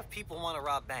 a lot of people want to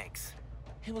rob banks.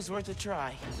 It was worth a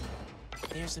try.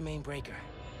 There's the main breaker.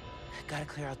 Gotta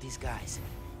clear out these guys.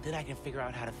 Then I can figure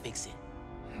out how to fix it.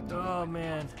 Oh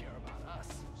man. Care about us.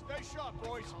 Stay sharp,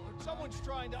 boys. Someone's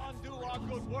trying to undo our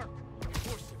good work. Of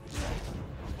course it is.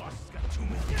 The boss has got too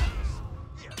many guys.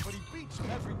 Yeah, but he beats them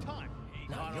every time.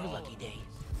 Not your lucky day.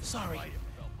 Sorry. I haven't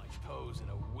felt my toes in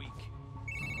a week.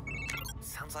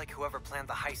 Sounds like whoever planned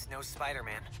the heist knows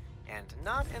Spider-Man. And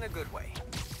not in a good way.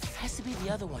 Has to be the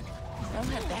other one. I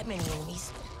don't have that many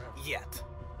enemies. Yet.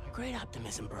 Great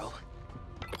optimism, bro.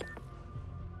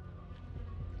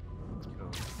 Let's go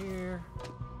over here.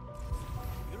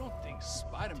 You don't think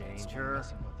Spider-Man's Danger.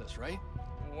 messing with us, right?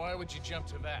 Why would you jump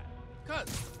to that? Cause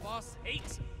the boss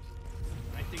hates him.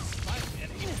 I think Spider-Man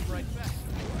hates him right back.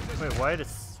 Wait,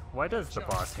 why does the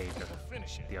boss hate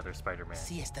the other Spider-Man?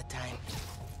 Siesta time.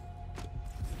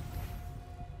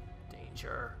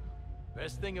 Danger.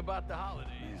 Best thing about the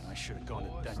holidays. Man, I should have gone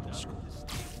to dental school.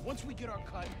 Once we get our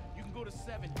cut, you can go to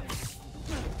 7 days.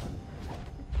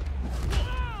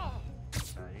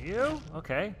 You?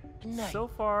 Okay. Nice. So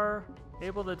far,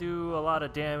 able to do a lot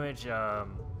of damage,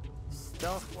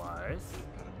 stealth-wise.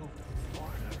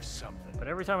 Or something. But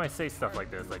every time I say stuff like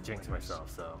this, I jinx myself,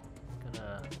 so I'm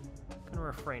gonna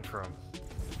refrain from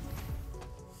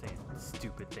saying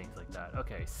stupid things like that.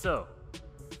 Okay, so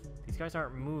these guys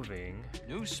aren't moving.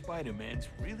 New Spider-Man's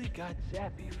really got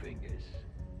zappy fingers.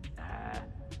 Ah.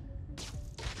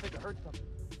 Think I heard something.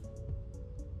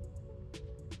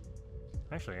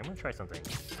 Actually, I'm gonna try something.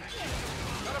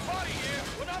 Got a body here.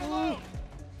 We're not alone.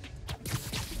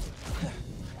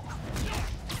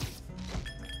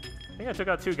 I think I took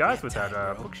out 2 guys with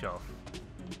that bookshelf.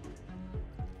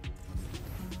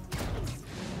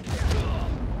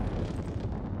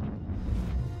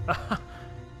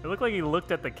 It looked like he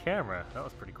looked at the camera. That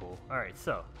was pretty cool. Alright,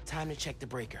 so. Time to check the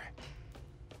breaker.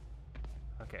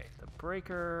 Okay, the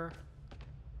breaker.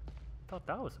 I thought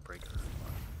that was a breaker.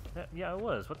 Yeah, it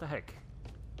was. What the heck?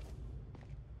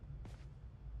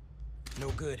 No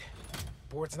good.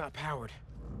 Board's not powered.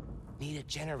 Need a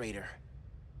generator.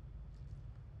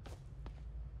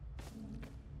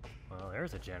 Well,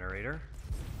 there's a generator.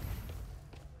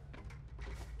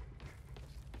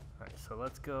 so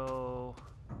let's go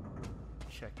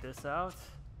check this out.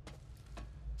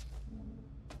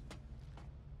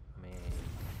 I mean,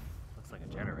 looks like a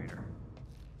generator.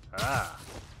 Ah,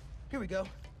 Here we go.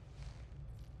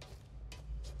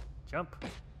 jump.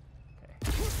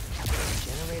 Okay.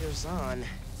 Generator's on.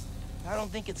 I don't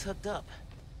think it's hooked up.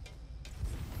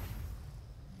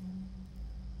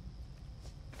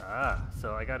 Ah,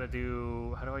 so I gotta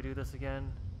do, how do I do this again?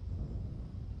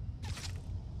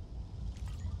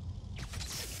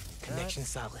 Connection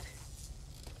solid.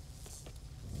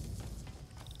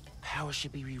 Power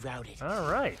should be rerouted. All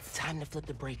right. Time to flip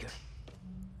the breaker.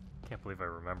 Can't believe I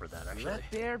remember that, actually. Let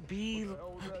there be...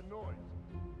 Hell was that noise?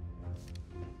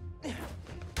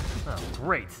 Oh,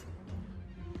 great.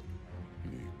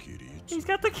 You idiots. He's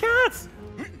got the cats!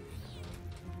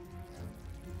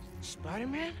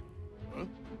 Spider-Man?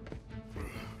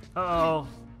 Uh-oh.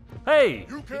 Hey!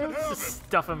 You You can't don't have just him.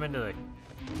 stuff him into the...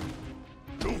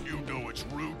 Don't you know it's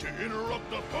rude to interrupt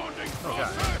the bonding Oh,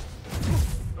 God. process?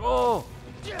 Oh!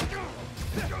 Back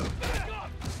up!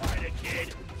 Fight it,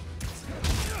 kid!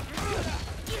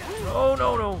 Oh,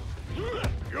 no, no.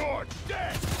 You're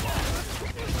dead!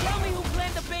 Tell me who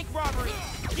planned the bank robbery.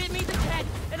 Give me the cat,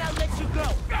 and I'll let you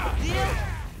go. Deal?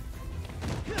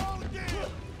 No deal!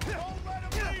 Don't let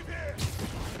him leave here!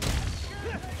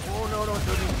 Oh, no, don't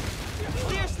do me.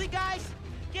 Seriously, guys?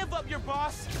 Give up your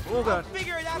boss. Oh, God. I'll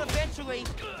figure it out eventually. You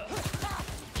think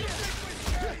we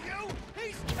scare you?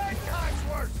 He's 10 times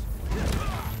worse!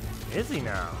 Is he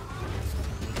now?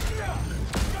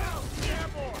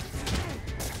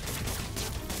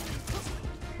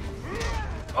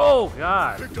 Oh,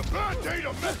 God. Picked a bad day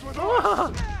to mess with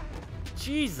us!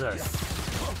 Jesus.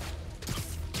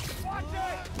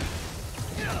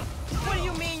 What do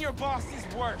you mean your boss is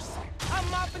worse? I'm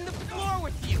mopping the floor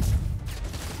with you.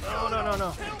 No, no, no,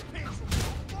 no.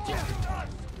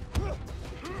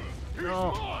 He's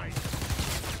No. mine!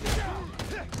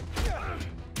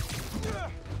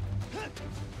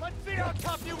 Let's see how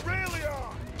tough you really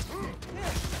are!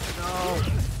 No.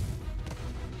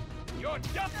 You're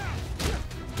done!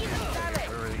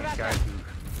 Where are these guys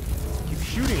who keep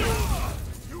shooting me?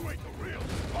 You ain't the real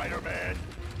Spider-Man!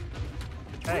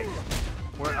 Hey,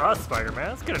 we're us, Spider-Man.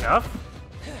 That's good enough.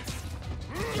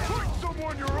 Fight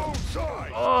someone your own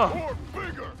size! Oh. Or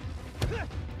bigger!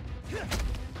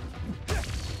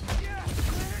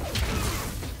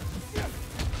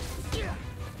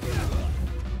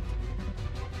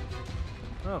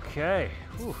 Okay.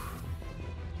 Whew.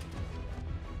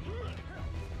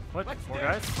 What? More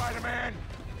guys? Spider-Man!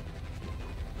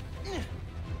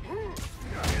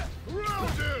 Round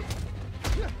him!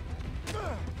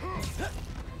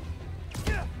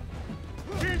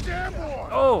 He's airborne!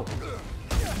 Oh!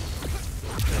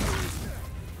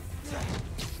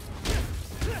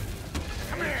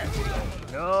 Come here!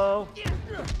 No!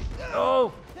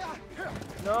 No!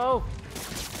 No!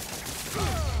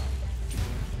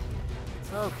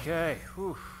 Okay.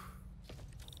 Whew.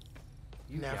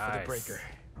 You Now guys. for the breaker.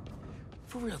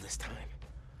 For real this time.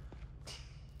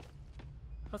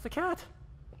 How's the cat?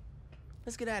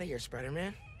 Let's get out of here,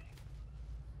 Spider-Man.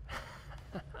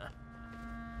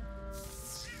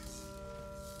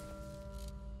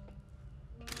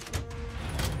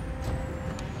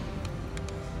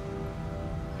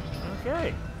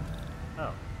 Okay.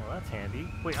 Oh, well that's handy.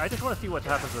 Wait, I just want to see what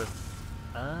happens with...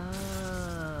 Oh.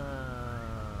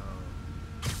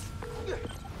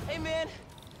 Hey, man.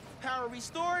 Power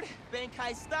restored, bank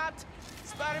heist stopped,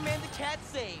 Spider-Man the cat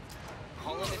saved.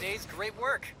 All in a day's great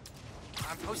work.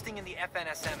 I'm posting in the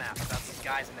FNSM app about these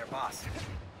guys and their boss.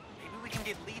 Maybe we can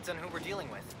get leads on who we're dealing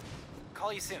with.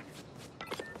 Call you soon.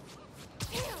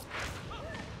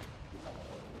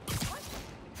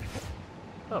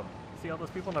 Oh, see all those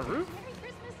people on the roof?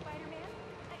 Merry Christmas,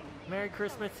 Spider-Man. Merry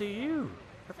Christmas to you.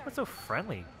 Everyone's so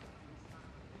friendly.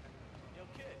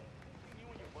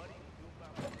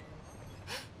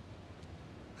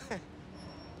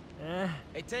 Eh.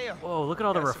 Hey, Teo. Whoa, look at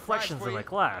all the Got a surprise reflections for in the you.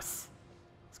 glass.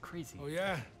 It's crazy. Oh,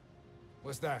 yeah?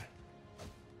 What's that?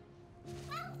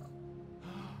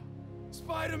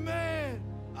 Spider-Man!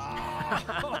 Ah!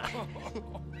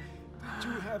 Did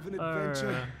you have an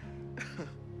adventure?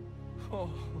 Oh,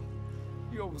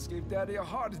 you almost gave Daddy a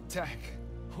heart attack.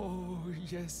 Oh,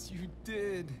 yes, you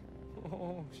did.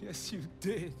 Oh, yes, you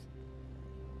did.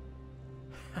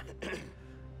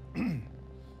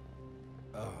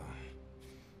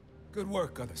 Good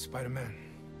work, other Spider-Man.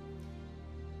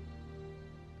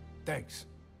 Thanks.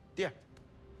 Yeah.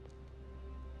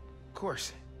 Of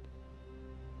course.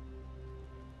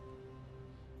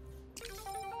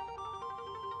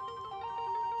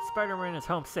 Spider-Man is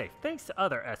home safe, thanks to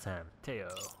other SM, Teo.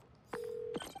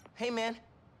 Hey, man.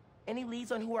 Any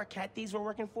leads on who our cat thieves were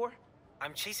working for?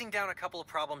 I'm chasing down a couple of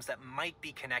problems that might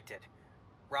be connected.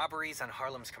 Robberies on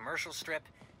Harlem's commercial strip,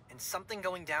 and something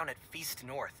going down at Feast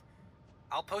North.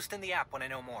 I'll post in the app when I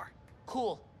know more.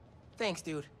 Cool. Thanks,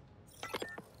 dude.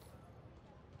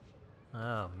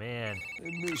 Oh, man.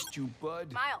 I missed you,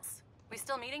 bud. Miles, we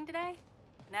still meeting today?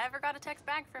 Never got a text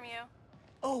back from you.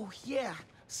 Oh, yeah.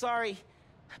 Sorry.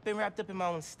 I've been wrapped up in my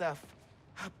own stuff.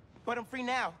 But I'm free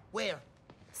now. Where?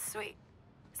 Sweet.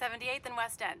 78th and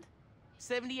West End.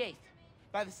 78th.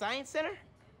 By the Science Center?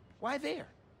 Why there?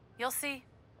 You'll see.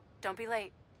 Don't be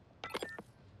late.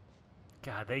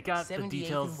 God, they got the 78th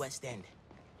details. and West End.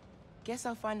 Guess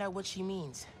I'll find out what she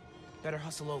means. Better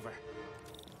hustle over.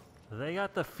 They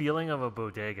got the feeling of a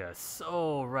bodega.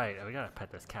 So right. We gotta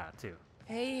pet this cat, too.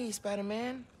 Hey,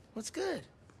 Spider-Man. What's good?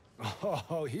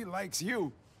 Oh, he likes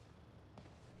you.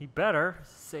 He better.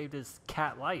 Saved his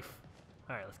cat life.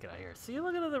 Alright, let's get out of here. See,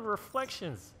 look at the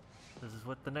reflections. This is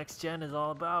what the next gen is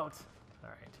all about.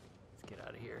 Alright, let's get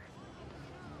out of here.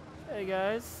 Hey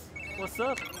guys, what's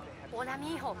up? Hola,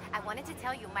 mijo. I wanted to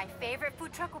tell you my favorite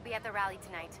food truck will be at the rally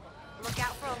tonight. Look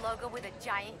out for a logo with a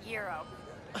giant gyro.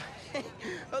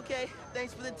 Okay,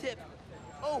 thanks for the tip.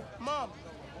 Oh, Mom.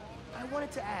 I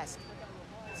wanted to ask.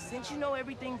 Since you know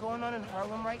everything going on in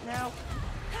Harlem right now,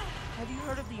 have you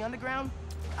heard of the Underground?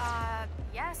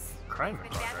 Yes. Crime They've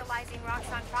in been progress. vandalizing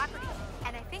Roxxon property,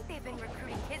 and I think they've been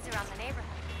recruiting kids around the neighborhood.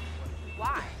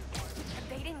 Why?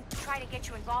 They didn't try to get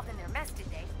you involved in their mess, did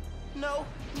they? No.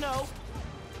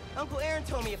 Uncle Aaron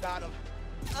told me about him.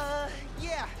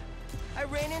 Yeah. I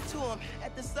ran into him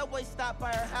at the subway stop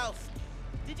by our house.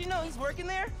 Did you know he's working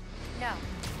there? No.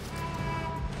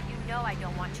 You know I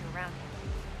don't want you around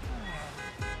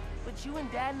here. But you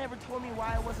and Dad never told me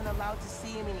why I wasn't allowed to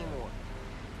see him anymore.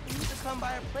 He used to come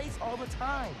by our place all the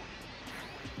time.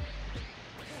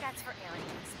 That's for Aaron.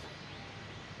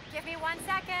 Give me 1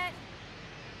 second.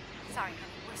 Sorry,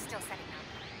 honey. We're still setting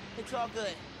up. It's all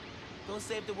good. Go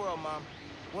save the world, Mom.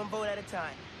 One vote at a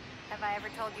time. Have I ever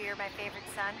told you you're my favorite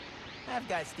son? I've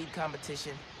got steep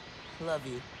competition. Love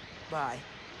you. Bye.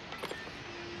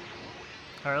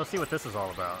 Alright, let's see what this is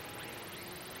all about.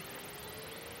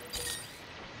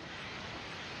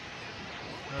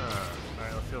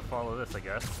 Alright, let's go follow this, I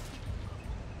guess.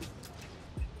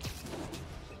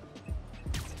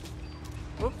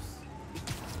 Whoops.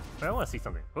 Wait, I want to see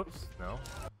something. Whoops, no.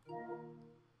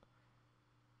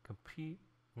 Compete.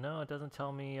 No, it doesn't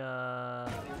tell me,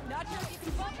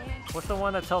 What's the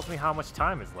one that tells me how much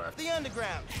time is left? The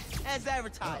Underground, as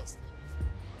advertised.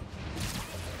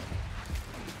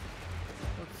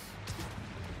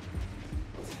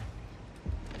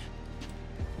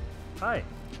 Hi.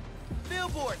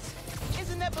 Billboards.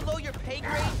 Isn't that below your pay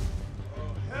grade?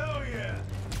 Oh, hell yeah!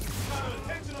 That's the kind of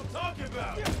attention I'm talking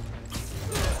about!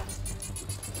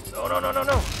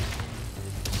 No.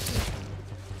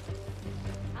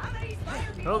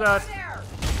 Oh god.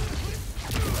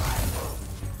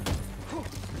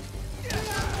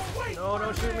 No,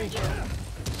 don't shoot me.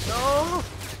 No.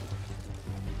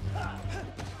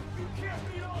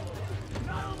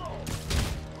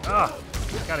 Ah,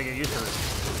 gotta get used to this.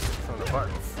 Some of the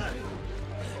buttons.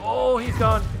 Oh, he's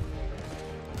gone.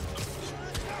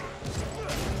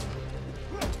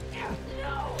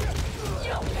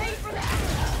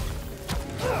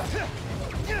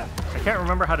 I can't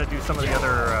remember how to do some of the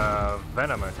other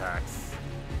Venom attacks.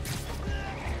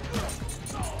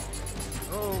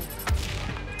 Oh.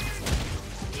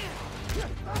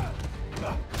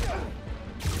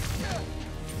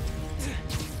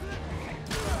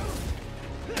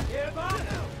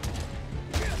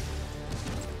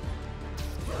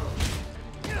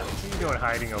 What are you doing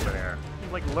hiding over there?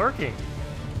 He's like lurking.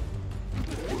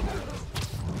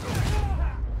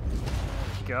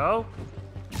 Go.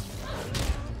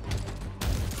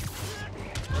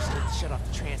 Just need to shut off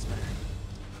the transmitter.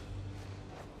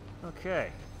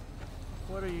 Okay.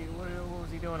 What was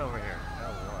he doing over here?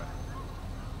 Oh,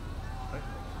 what? Wait,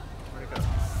 where'd it go?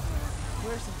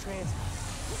 Where's the transmitter?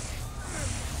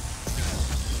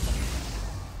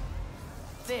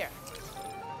 There.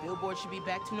 Billboard should be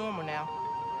back to normal now.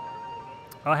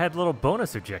 Oh, I had little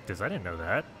bonus objectives. I didn't know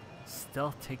that.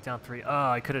 Stealth takedown 3.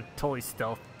 Oh, I could have totally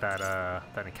stealthed that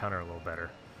that encounter a little better.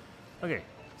 Okay,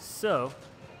 so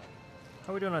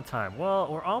how are we doing on time?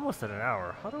 Well, we're almost at an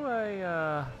hour. How do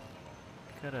I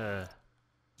gotta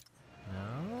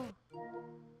no?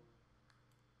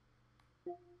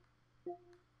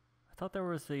 I thought there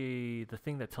was the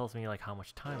thing that tells me like how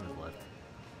much time is left.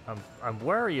 I'm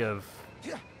wary of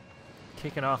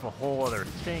kicking off a whole other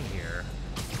thing here,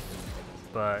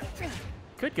 but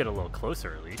could get a little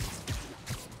closer at least.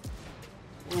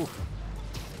 Oof.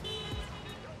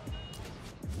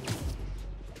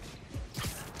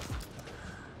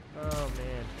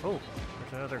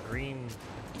 Another green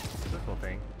circle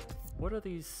thing. What are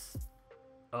these?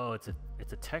 Oh, it's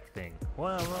a tech thing.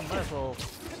 Well, might as well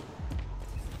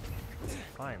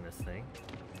find this thing.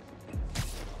 I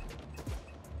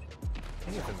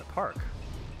think it's in the park.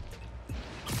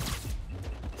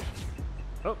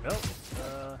 Oh no,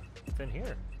 it's in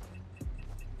here.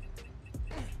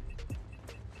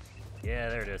 Yeah,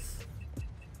 there it is.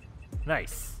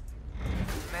 Nice.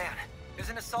 Man, there's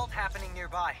an assault happening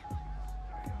nearby.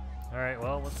 All right,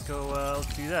 well, let's go.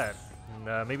 Let's do that,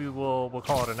 and maybe we'll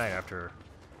call it a night after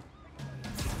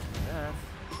that.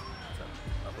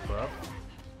 Up above.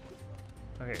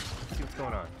 Okay, let's see what's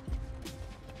going on.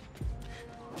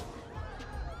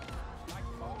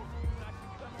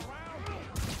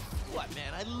 What,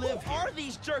 man? I live here. Who are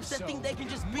these jerks that think they can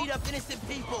just beat up innocent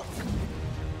people?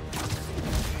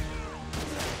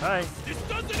 Hi. This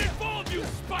doesn't involve you,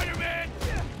 Spider-Man!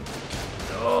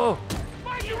 Oh!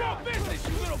 Mind your own business,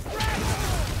 you little brat!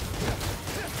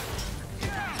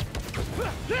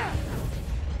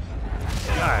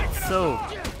 God, so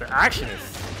the action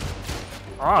is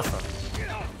awesome.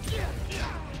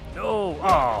 No!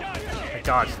 Oh! I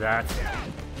dodged that.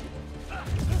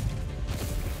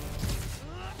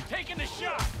 Taking the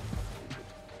shot!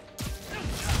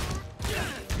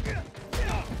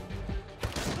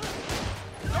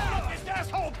 Don't let this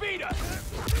asshole beat us!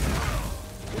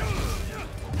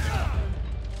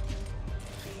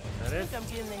 That I it? think I'm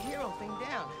getting the hero thing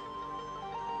down.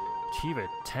 Achieve a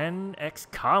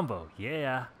 10x combo.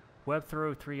 Yeah. Web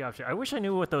throw 3 option. I wish I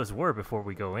knew what those were before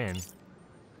we go in.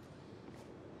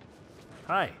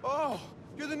 Hi. Oh,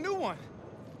 you're the new one.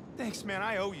 Thanks, man.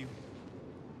 I owe you.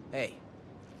 Hey,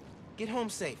 get home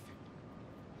safe.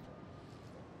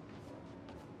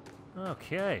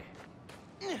 Okay.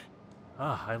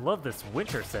 Ah, I love this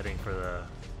winter setting for the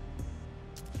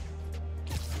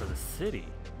city.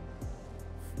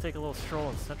 Let's take a little stroll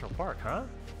in Central Park, huh?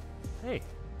 Hey,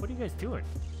 what are you guys doing?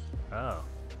 Oh.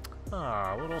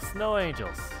 Ah, little snow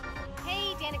angels.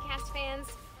 Hey, Danicast fans.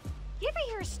 You ever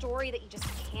hear a story that you just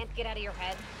can't get out of your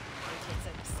head? It's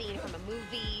a scene from a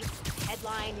movie, a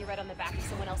headline you read on the back of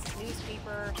someone else's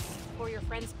newspaper, or your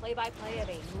friend's play-by-play of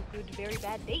a no good, very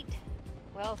bad date.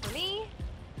 Well, for me,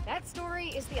 that story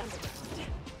is the underground.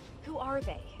 Who are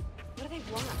they? What do they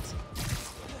want?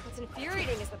 What's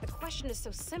infuriating is that the question is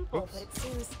so simple, but it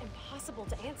seems impossible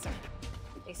to answer.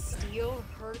 They steal,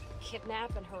 hurt,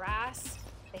 kidnap, and harass.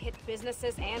 They hit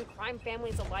businesses and crime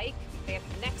families alike. They have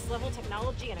next-level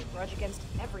technology and a grudge against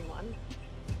everyone.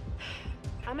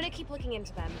 I'm gonna keep looking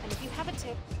into them, and if you have a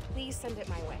tip, please send it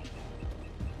my way.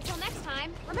 Until next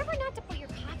time, remember not to put your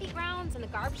coffee grounds in the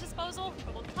garbage disposal,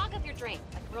 or we'll clog up your drain,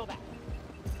 like real bad.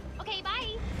 Okay,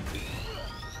 bye!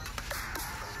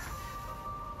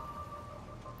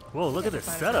 Whoa, look at this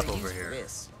setup over here.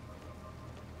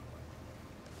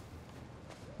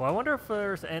 Well, I wonder if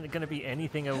there's going to be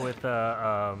anything with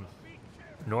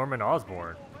Norman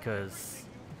Osborn, because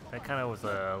that kind of was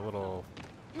a little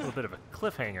bit of a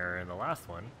cliffhanger in the last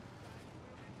one.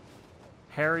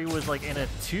 Harry was like in a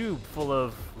tube full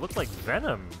of, looked like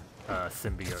Venom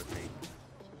symbiote thing.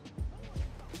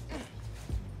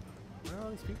 What are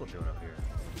all these people doing up here?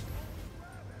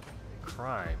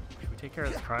 Crime. Should we take care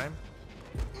of this crime?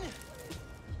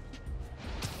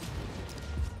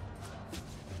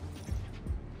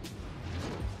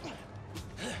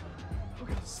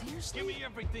 Seriously? Give me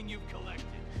everything you've collected.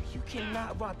 You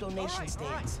cannot rob donation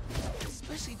stands,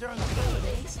 especially during the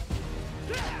holidays.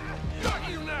 Got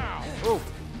you now! Oh!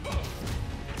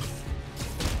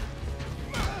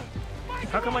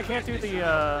 How come I can't do the,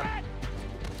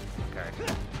 Okay.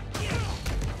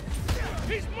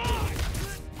 He's mine!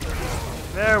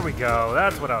 There we go.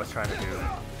 That's what I was trying to do.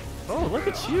 Oh, look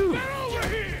at you! Get over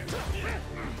here!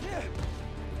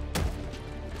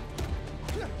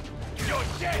 You're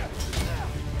dead!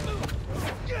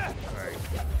 Alright.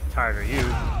 Tired of you.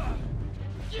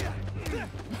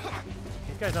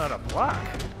 These guys know how to block.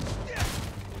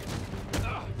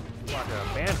 Block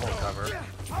a manhole cover.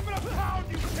 I'm gonna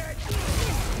pound you, Ted!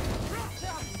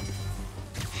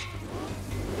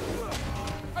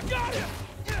 I got him!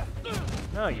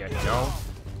 No, you don't.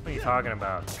 What are you talking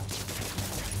about?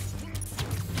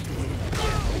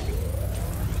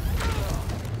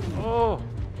 Oh!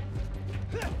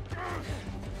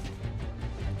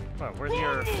 Come on, where's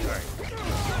your... Alright.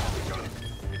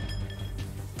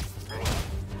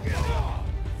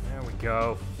 There we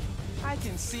go. I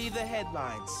can see the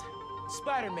headlines.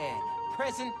 Spider-Man,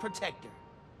 present protector.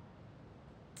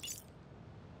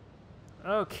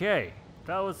 Okay.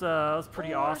 That was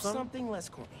pretty Or awesome. something less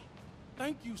corny.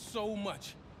 Thank you so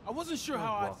much. I wasn't sure You're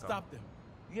how I'd welcome. stop them.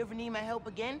 You ever need my help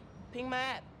again? Ping my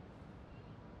app.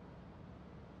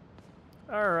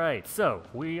 Alright, so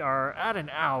we are at an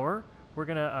hour. We're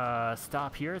gonna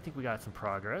stop here. I think we got some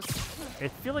progress. I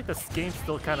feel like this game's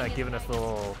still kind of giving us a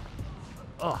little...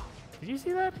 Oh, did you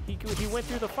see that? He went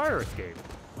through the fire escape.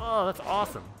 Oh, that's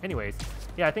awesome. Anyways,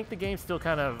 yeah, I think the game's still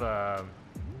kind of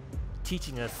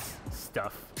teaching us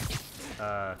stuff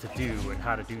to do and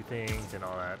how to do things and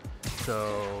all that.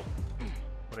 So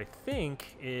what I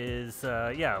think is,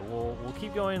 yeah, we'll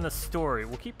keep going in the story.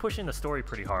 We'll keep pushing the story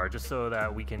pretty hard just so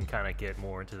that we can kind of get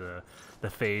more into the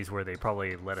phase where they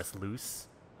probably let us loose.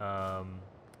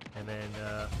 And then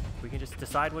we can just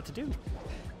decide what to do.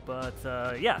 But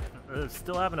yeah,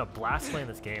 still having a blast playing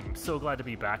this game. I'm so glad to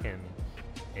be back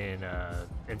in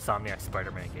Insomniac's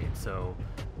Spider-Man game. So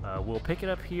we'll pick it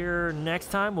up here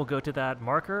next time. We'll go to that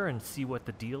marker and see what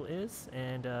the deal is.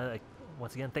 And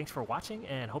once again, thanks for watching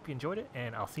and hope you enjoyed it.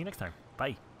 And I'll see you next time.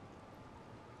 Bye.